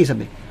 Let me tell you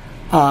something.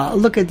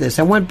 Look at this.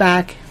 I went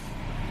back.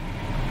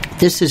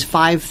 This is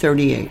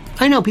 538.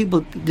 I know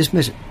people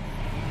dismiss it.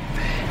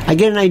 I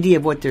get an idea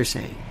of what they're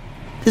saying.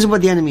 This is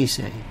what the enemy is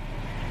saying.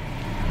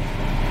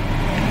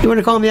 You want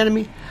to call them the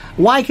enemy?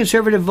 Why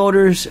conservative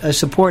voters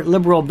support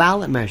liberal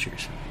ballot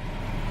measures?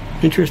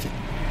 Interesting.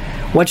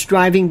 What's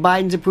driving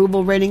Biden's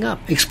approval rating up?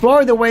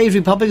 Explore the ways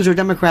Republicans or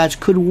Democrats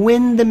could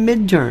win the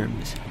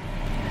midterms.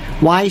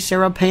 Why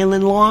Sarah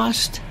Palin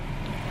lost?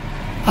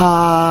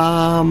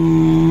 Now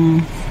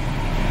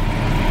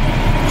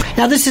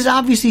this is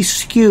obviously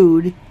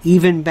skewed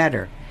even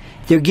better.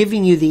 They're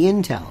giving you the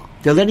intel.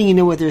 They're letting you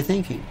know what they're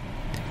thinking.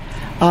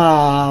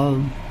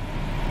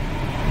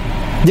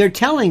 They're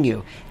telling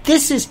you.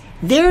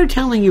 They're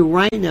telling you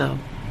right now.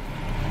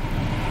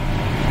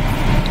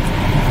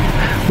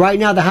 Right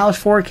now, the House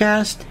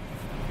forecast,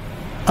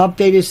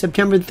 updated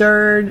September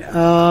 3rd.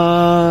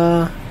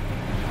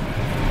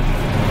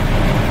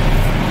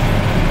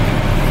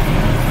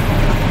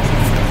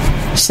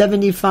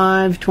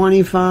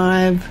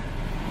 75-25.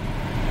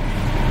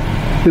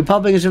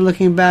 Republicans are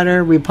looking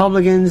better.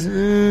 Republicans,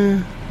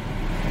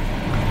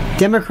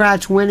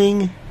 Democrats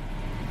winning.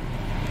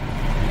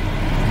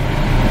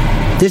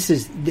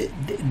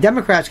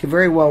 Democrats could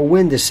very well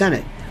win the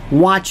Senate.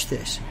 Watch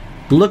this.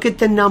 Look at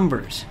the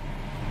numbers.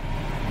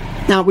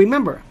 Now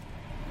remember,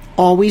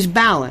 always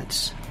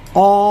balance.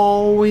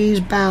 Always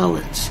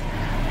balance.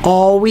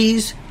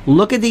 Always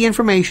look at the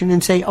information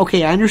and say,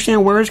 okay, I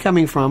understand where it's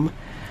coming from,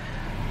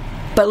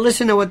 but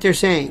listen to what they're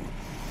saying.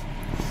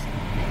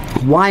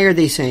 Why are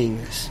they saying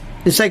this?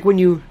 It's like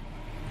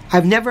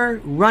I've never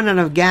run out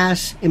of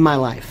gas in my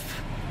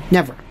life.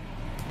 Never.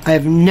 I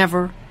have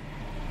never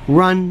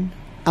run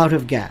out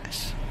of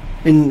gas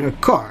in a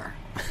car.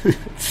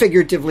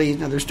 Figuratively,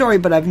 another story,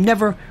 but I've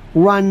never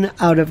run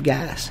out of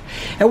gas.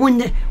 And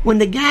when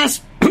the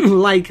gas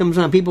light comes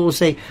on, people will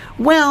say,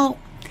 well,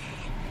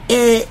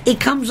 it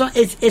comes on,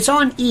 it's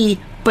on E,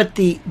 but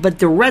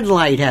the red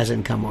light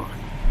hasn't come on.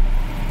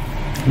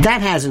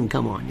 That hasn't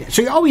come on yet.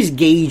 So you're always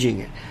gauging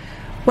it.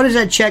 What is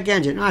that check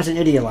engine? Oh, it's an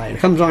idiot light. It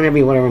comes on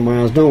every whatever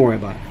miles. Don't worry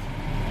about it.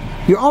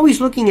 You're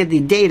always looking at the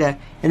data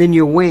and then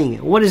you're weighing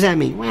it. What does that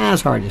mean? Well,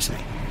 it's hard to say.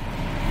 Do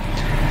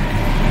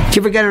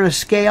you ever get on a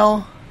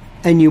scale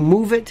and you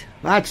move it?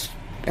 This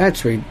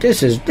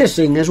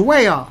thing is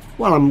way off.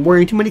 Well, I'm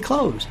wearing too many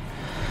clothes.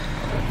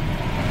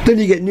 Then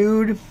you get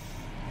nude,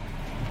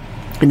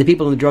 and the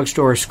people in the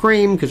drugstore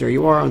scream because there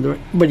you are.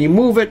 But you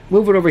move it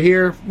over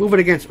here, move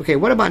it against. Okay,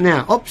 what about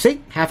now? Oh, see,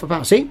 half a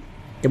pound. See,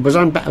 it was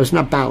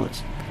not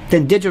balanced.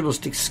 Then digital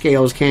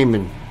scales came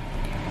in.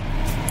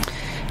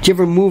 Did you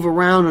ever move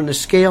around on a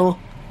scale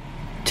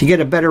to get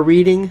a better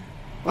reading?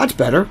 Well, that's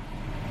better.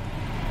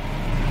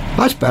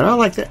 That's better. I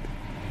like that.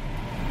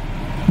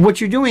 What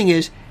you're doing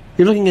is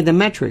you're looking at the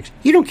metrics.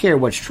 You don't care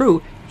what's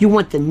true. You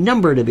want the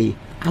number to be,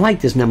 I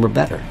like this number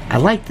better. I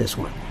like this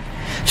one.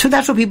 So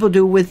that's what people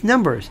do with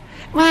numbers.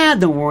 Well,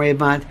 don't worry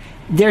about it.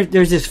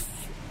 There's this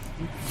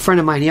friend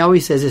of mine. He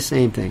always says the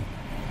same thing.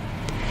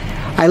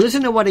 I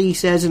listen to what he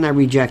says and I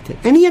reject it.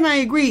 And he and I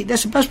agree.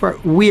 That's the best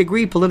part. We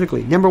agree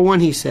politically. Number one,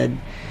 he said,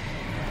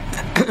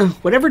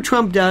 whatever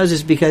Trump does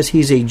is because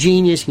he's a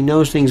genius. He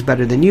knows things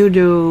better than you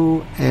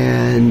do.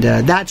 And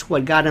that's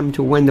what got him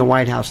to win the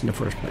White House in the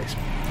first place.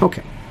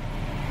 Okay.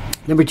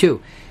 Number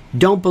two,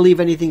 don't believe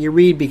anything you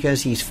read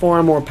because he's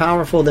far more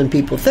powerful than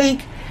people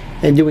think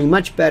and doing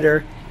much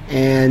better.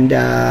 And,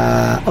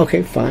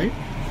 okay, fine.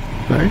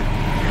 Fine.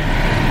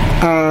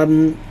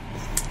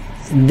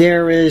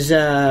 There is,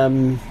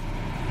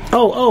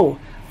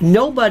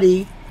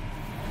 nobody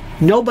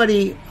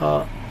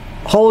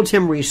holds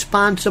him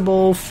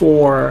responsible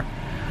for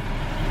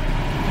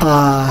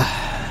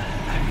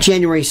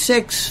January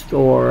 6th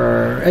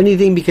or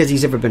anything because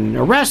he's ever been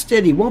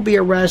arrested. He won't be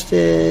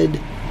arrested.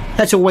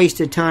 That's a waste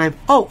of time.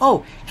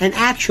 And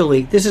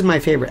actually, this is my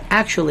favorite.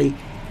 Actually,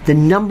 the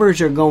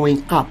numbers are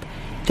going up.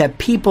 That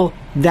people,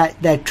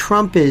 that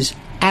Trump is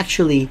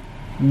actually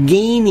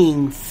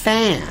gaining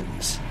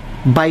fans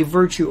by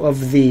virtue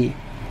of the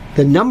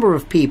number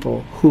of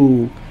people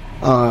who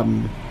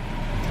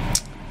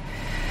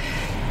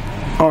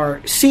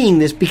are seeing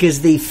this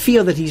because they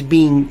feel that he's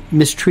being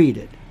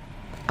mistreated.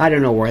 I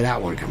don't know where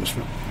that one comes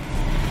from.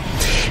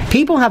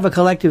 People have a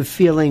collective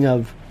feeling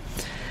of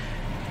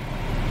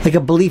like a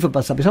belief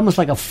about something. It's almost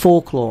like a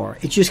folklore.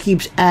 It just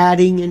keeps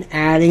adding and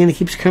adding, and it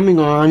keeps coming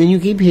on, and you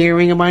keep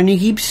hearing about it, and you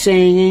keep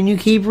saying it, and you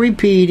keep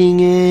repeating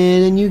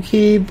it, and you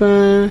keep...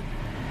 The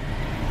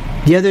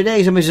other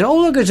day, somebody said, oh,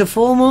 look, it's a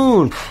full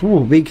moon.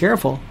 Ooh, be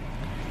careful.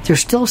 They're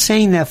still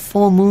saying that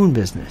full moon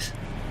business.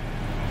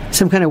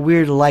 Some kind of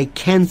weird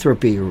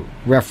lycanthropy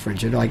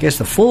reference. I guess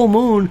the full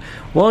moon,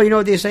 well, you know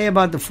what they say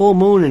about the full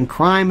moon and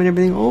crime and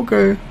everything?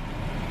 Okay.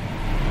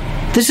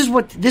 This is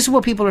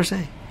what people are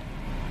saying.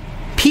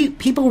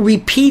 People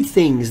repeat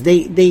things.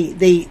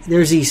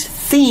 There's these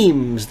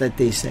themes that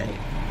they say.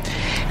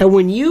 And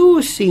when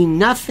you see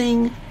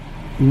nothing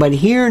but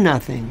hear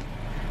nothing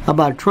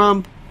about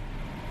Trump,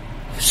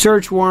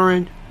 search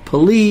warrant,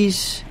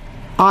 police,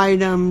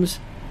 items,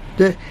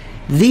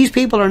 these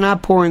people are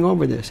not poring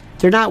over this.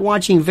 They're not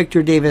watching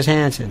Victor Davis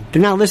Hanson.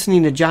 They're not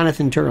listening to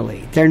Jonathan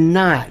Turley. They're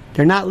not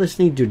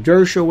listening to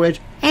Dershowitz.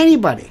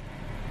 Anybody.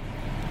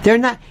 They're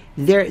not.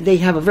 They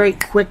have a very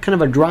quick kind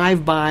of a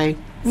drive-by,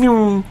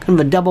 kind of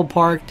a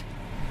double-parked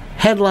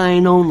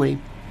headline only,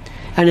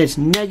 and it's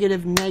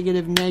negative, and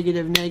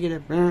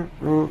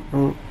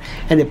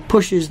it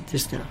pushes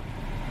this down.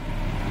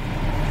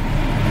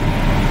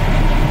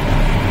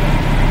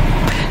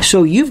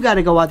 So you've got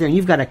to go out there and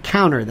you've got to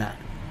counter that.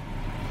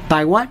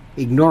 By what?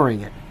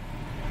 Ignoring it.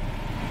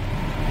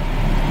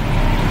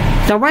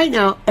 Now, right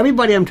now,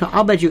 everybody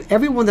I'll bet you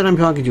everyone that I'm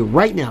talking to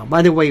right now,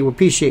 by the way, would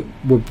appreciate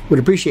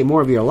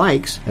more of your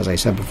likes, as I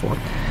said before.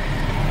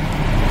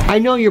 I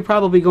know you're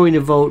probably going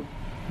to vote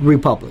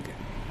Republican.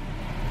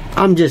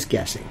 I'm just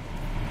guessing.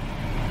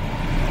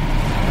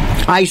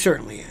 I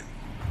certainly am.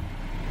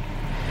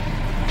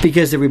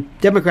 Because the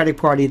Democratic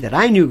Party that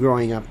I knew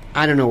growing up,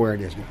 I don't know where it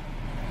is now.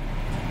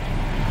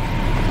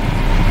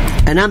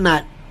 And I'm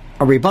not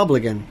a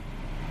Republican,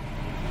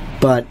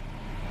 but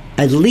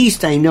at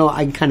least I know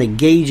I can kind of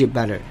gauge it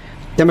better.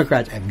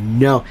 Democrats have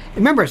no...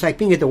 Remember, it's like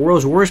being at the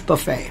world's worst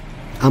buffet.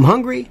 I'm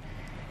hungry.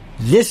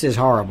 This is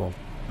horrible.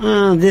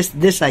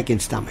 This I can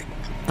stomach.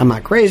 I'm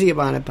not crazy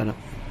about it, but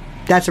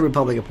that's the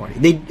Republican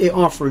Party. They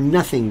offer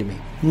nothing to me.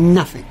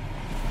 Nothing.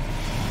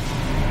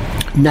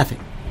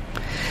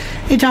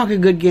 They talk a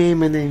good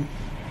game and they...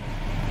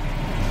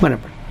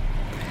 whatever.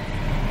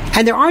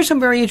 And there are some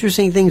very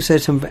interesting things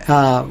that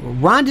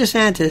Ron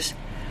DeSantis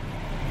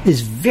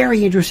is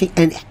very interesting,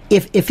 and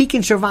if he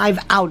can survive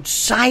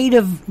outside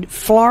of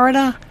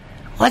Florida,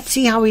 let's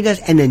see how he does.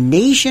 And the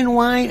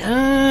nationwide,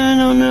 I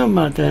don't know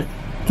about that.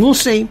 We'll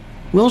see.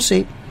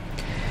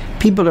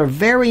 People are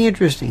very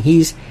interesting.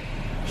 He'll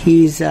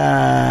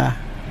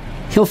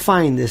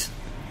find this.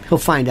 He'll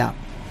find out.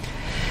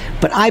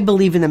 But I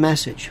believe in the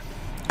message,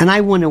 and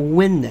I want to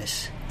win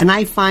this, and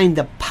I find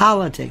the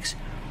politics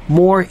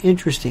more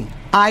interesting.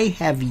 I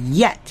have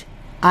yet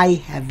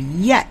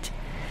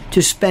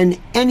to spend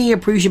any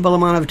appreciable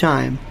amount of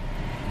time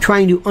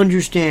trying to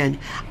understand.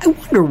 I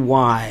wonder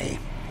why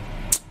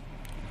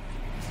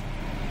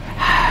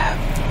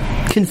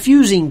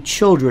confusing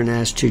children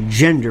as to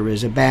gender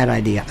is a bad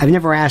idea. I've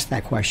never asked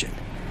that question.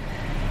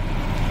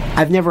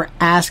 I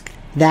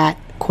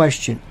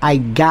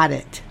got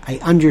it. I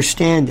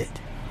understand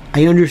it.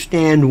 I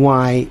understand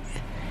why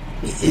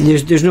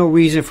there's no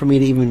reason for me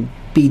to even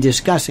be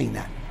discussing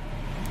that.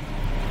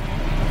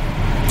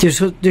 There's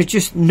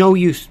just no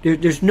use.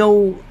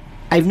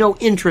 I have no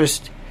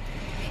interest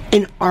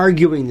in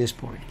arguing this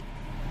point.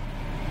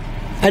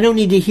 I don't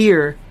need to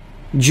hear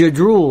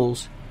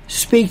jadrules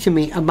speak to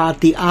me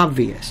about the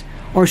obvious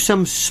or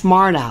some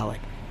smart aleck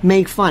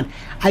make fun.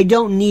 I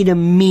don't need a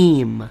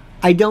meme.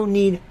 I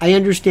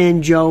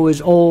understand Joe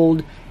is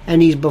old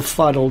and he's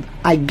befuddled.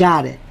 I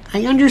got it.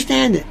 I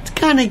understand it. It's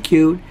kind of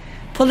cute.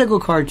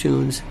 Political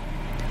cartoons.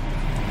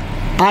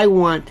 I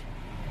want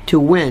to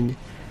win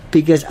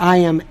because I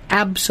am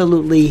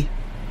absolutely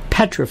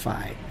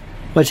petrified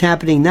what's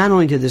happening not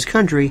only to this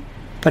country,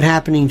 but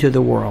happening to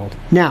the world.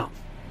 Now,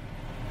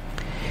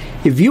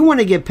 if you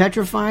want to get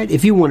petrified,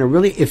 if you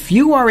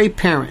are a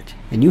parent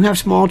and you have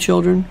small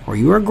children, or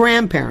you are a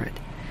grandparent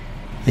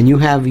and you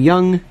have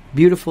young,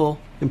 beautiful,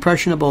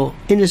 impressionable,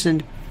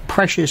 innocent,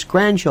 precious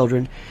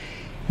grandchildren,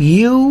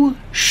 you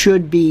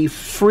should be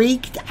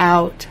freaked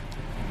out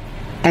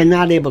and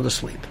not able to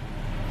sleep.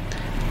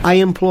 I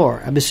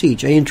implore, I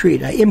beseech, I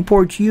entreat, I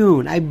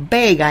importune, I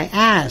beg, I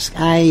ask,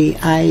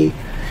 I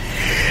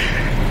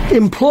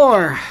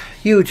implore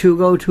you to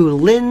go to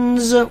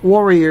Lynn's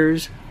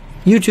Warriors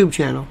YouTube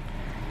channel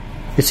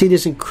and see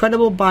this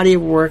incredible body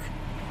of work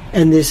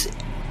and these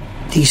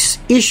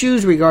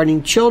issues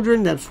regarding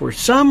children that for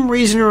some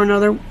reason or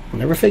another, we'll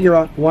never figure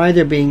out why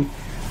they're being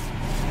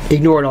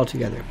ignored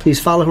altogether. Please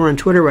follow her on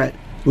Twitter at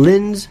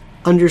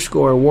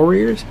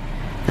Lynn's_Warriors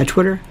at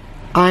Twitter.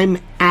 I'm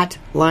at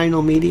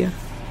Lionel Media.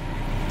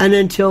 And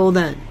until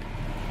then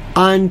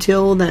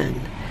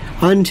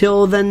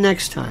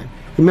next time,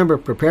 remember,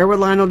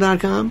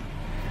 preparewithlionel.com,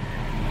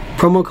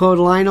 promo code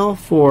Lionel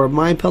for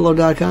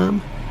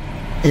mypillow.com,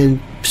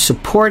 and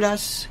support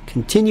us,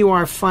 continue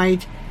our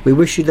fight. We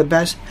wish you the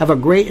best. Have a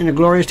great and a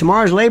glorious...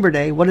 Tomorrow's Labor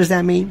Day. What does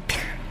that mean?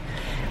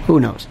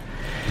 Who knows?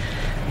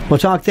 We'll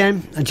talk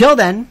then. Until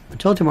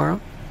tomorrow,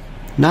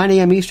 9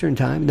 a.m. Eastern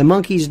Time. The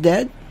monkey's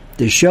dead.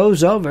 The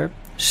show's over.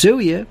 Sue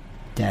ya.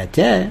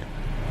 Ta-ta.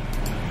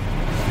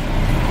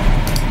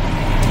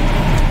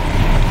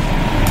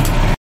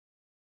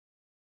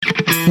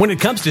 When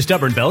it comes to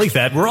stubborn belly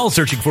fat, we're all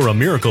searching for a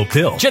miracle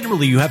pill.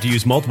 Generally, you have to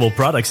use multiple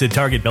products that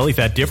target belly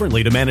fat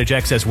differently to manage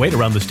excess weight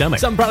around the stomach.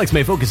 Some products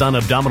may focus on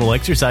abdominal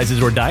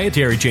exercises or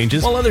dietary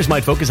changes, while others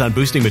might focus on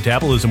boosting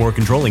metabolism or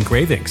controlling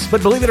cravings.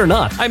 But believe it or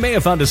not, I may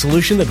have found a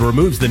solution that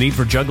removes the need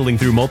for juggling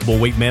through multiple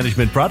weight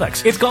management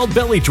products. It's called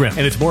Belly Trim,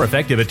 and it's more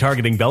effective at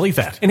targeting belly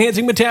fat,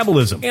 enhancing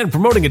metabolism, and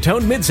promoting a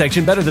toned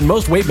midsection better than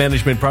most weight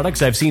management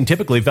products I've seen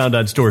typically found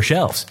on store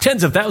shelves.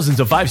 Tens of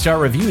thousands of 5-star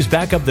reviews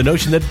back up the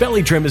notion that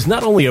Belly Trim is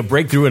not only a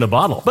breakthrough in a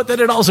bottle, but that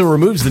it also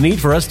removes the need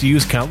for us to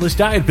use countless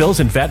diet pills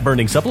and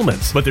fat-burning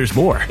supplements. But there's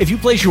more. If you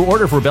place your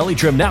order for Belly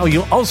Trim now,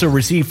 you'll also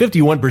receive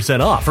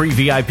 51% off, free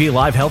VIP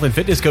live health and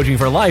fitness coaching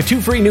for life,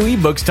 2 free new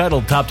ebooks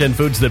titled Top 10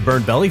 Foods That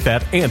Burn Belly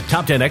Fat and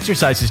Top 10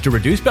 Exercises to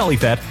Reduce Belly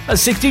Fat, a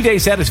 60-day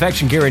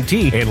satisfaction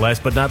guarantee, and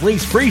last but not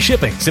least, free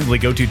shipping. Simply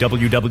go to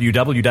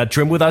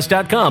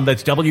www.trimwithus.com.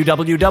 That's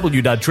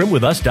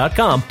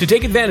www.trimwithus.com to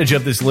take advantage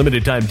of this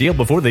limited time deal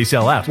before they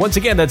sell out. Once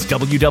again, that's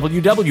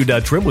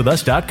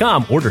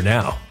www.trimwithus.com. Order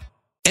now.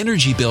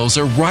 Energy bills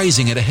are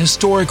rising at a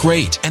historic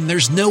rate, and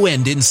there's no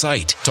end in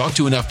sight. Talk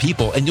to enough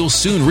people and you'll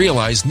soon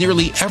realize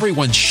nearly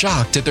everyone's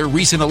shocked at their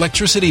recent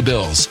electricity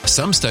bills.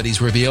 Some studies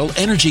reveal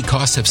energy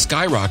costs have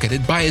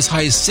skyrocketed by as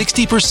high as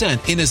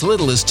 60% in as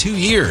little as 2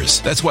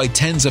 years. That's why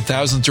tens of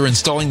thousands are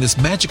installing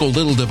this magical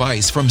little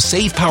device from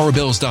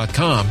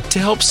SavePowerBills.com to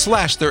help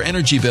slash their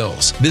energy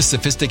bills. This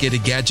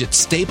sophisticated gadget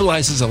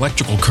stabilizes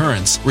electrical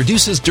currents,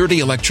 reduces dirty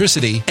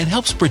electricity, and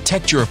helps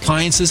protect your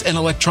appliances and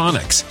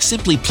electronics.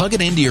 Simply plug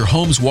it into your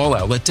home's wall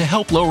outlet to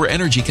help lower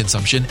energy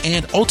consumption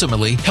and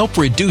ultimately help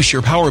reduce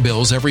your power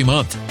bills every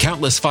month.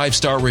 Countless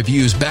 5-star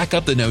reviews back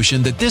up the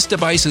notion that this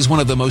device is one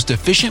of the most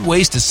efficient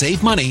ways to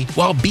save money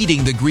while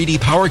beating the greedy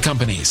power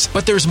companies.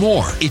 But there's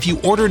more. If you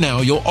order now,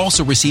 you'll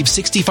also receive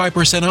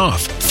 65%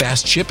 off,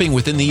 fast shipping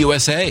within the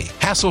USA,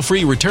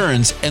 hassle-free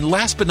returns, and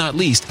last but not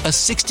least, a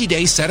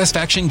 60-day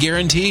satisfaction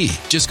guarantee.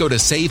 Just go to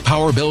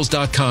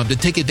SavePowerBills.com to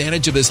take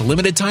advantage of this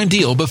limited time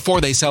deal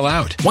before they sell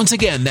out. Once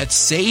again, that's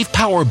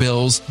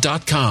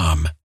SavePowerBills.com.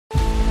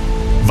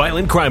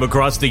 Violent crime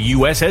across the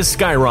U.S. has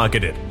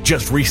skyrocketed.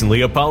 Just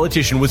recently, a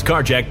politician was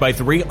carjacked by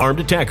 3 armed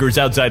attackers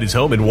outside his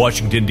home in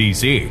Washington,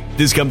 D.C.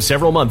 This comes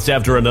several months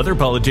after another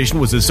politician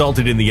was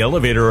assaulted in the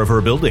elevator of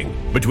her building.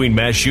 Between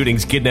mass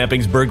shootings,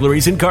 kidnappings,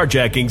 burglaries, and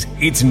carjackings,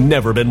 it's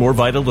never been more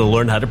vital to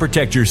learn how to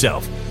protect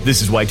yourself.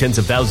 This is why tens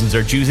of thousands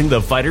are choosing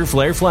the Fighter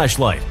Flare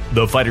flashlight.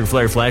 The Fighter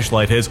Flare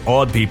flashlight has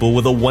awed people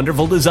with a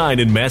wonderful design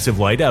and massive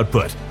light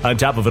output. On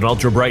top of an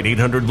ultra-bright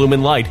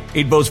 800-lumen light,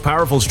 it boasts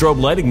powerful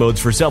strobe lighting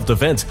modes for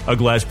self-defense, a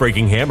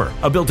glass-breaking hammer,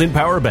 a built-in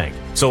power bank,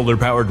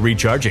 solar-powered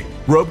recharging,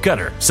 rope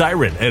cutter,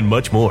 siren, and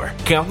much more.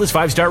 Countless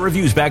 5-star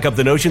reviews back up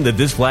the notion that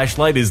this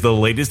flashlight is the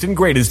latest and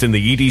greatest in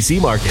the EDC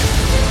market.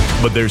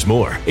 But there's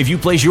more. If you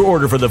place your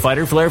order for the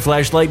Fighter Flare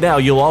flashlight now,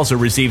 you'll also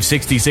receive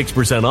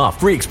 66% off,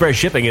 free express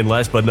shipping, and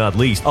last but not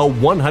least, a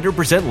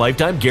 100%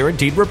 lifetime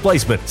guaranteed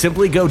replacement.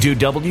 Simply go to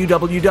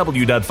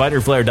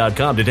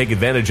www.fighterflare.com to take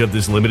advantage of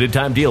this limited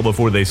time deal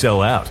before they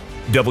sell out.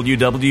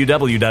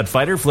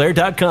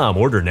 www.fighterflare.com.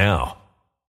 Order now.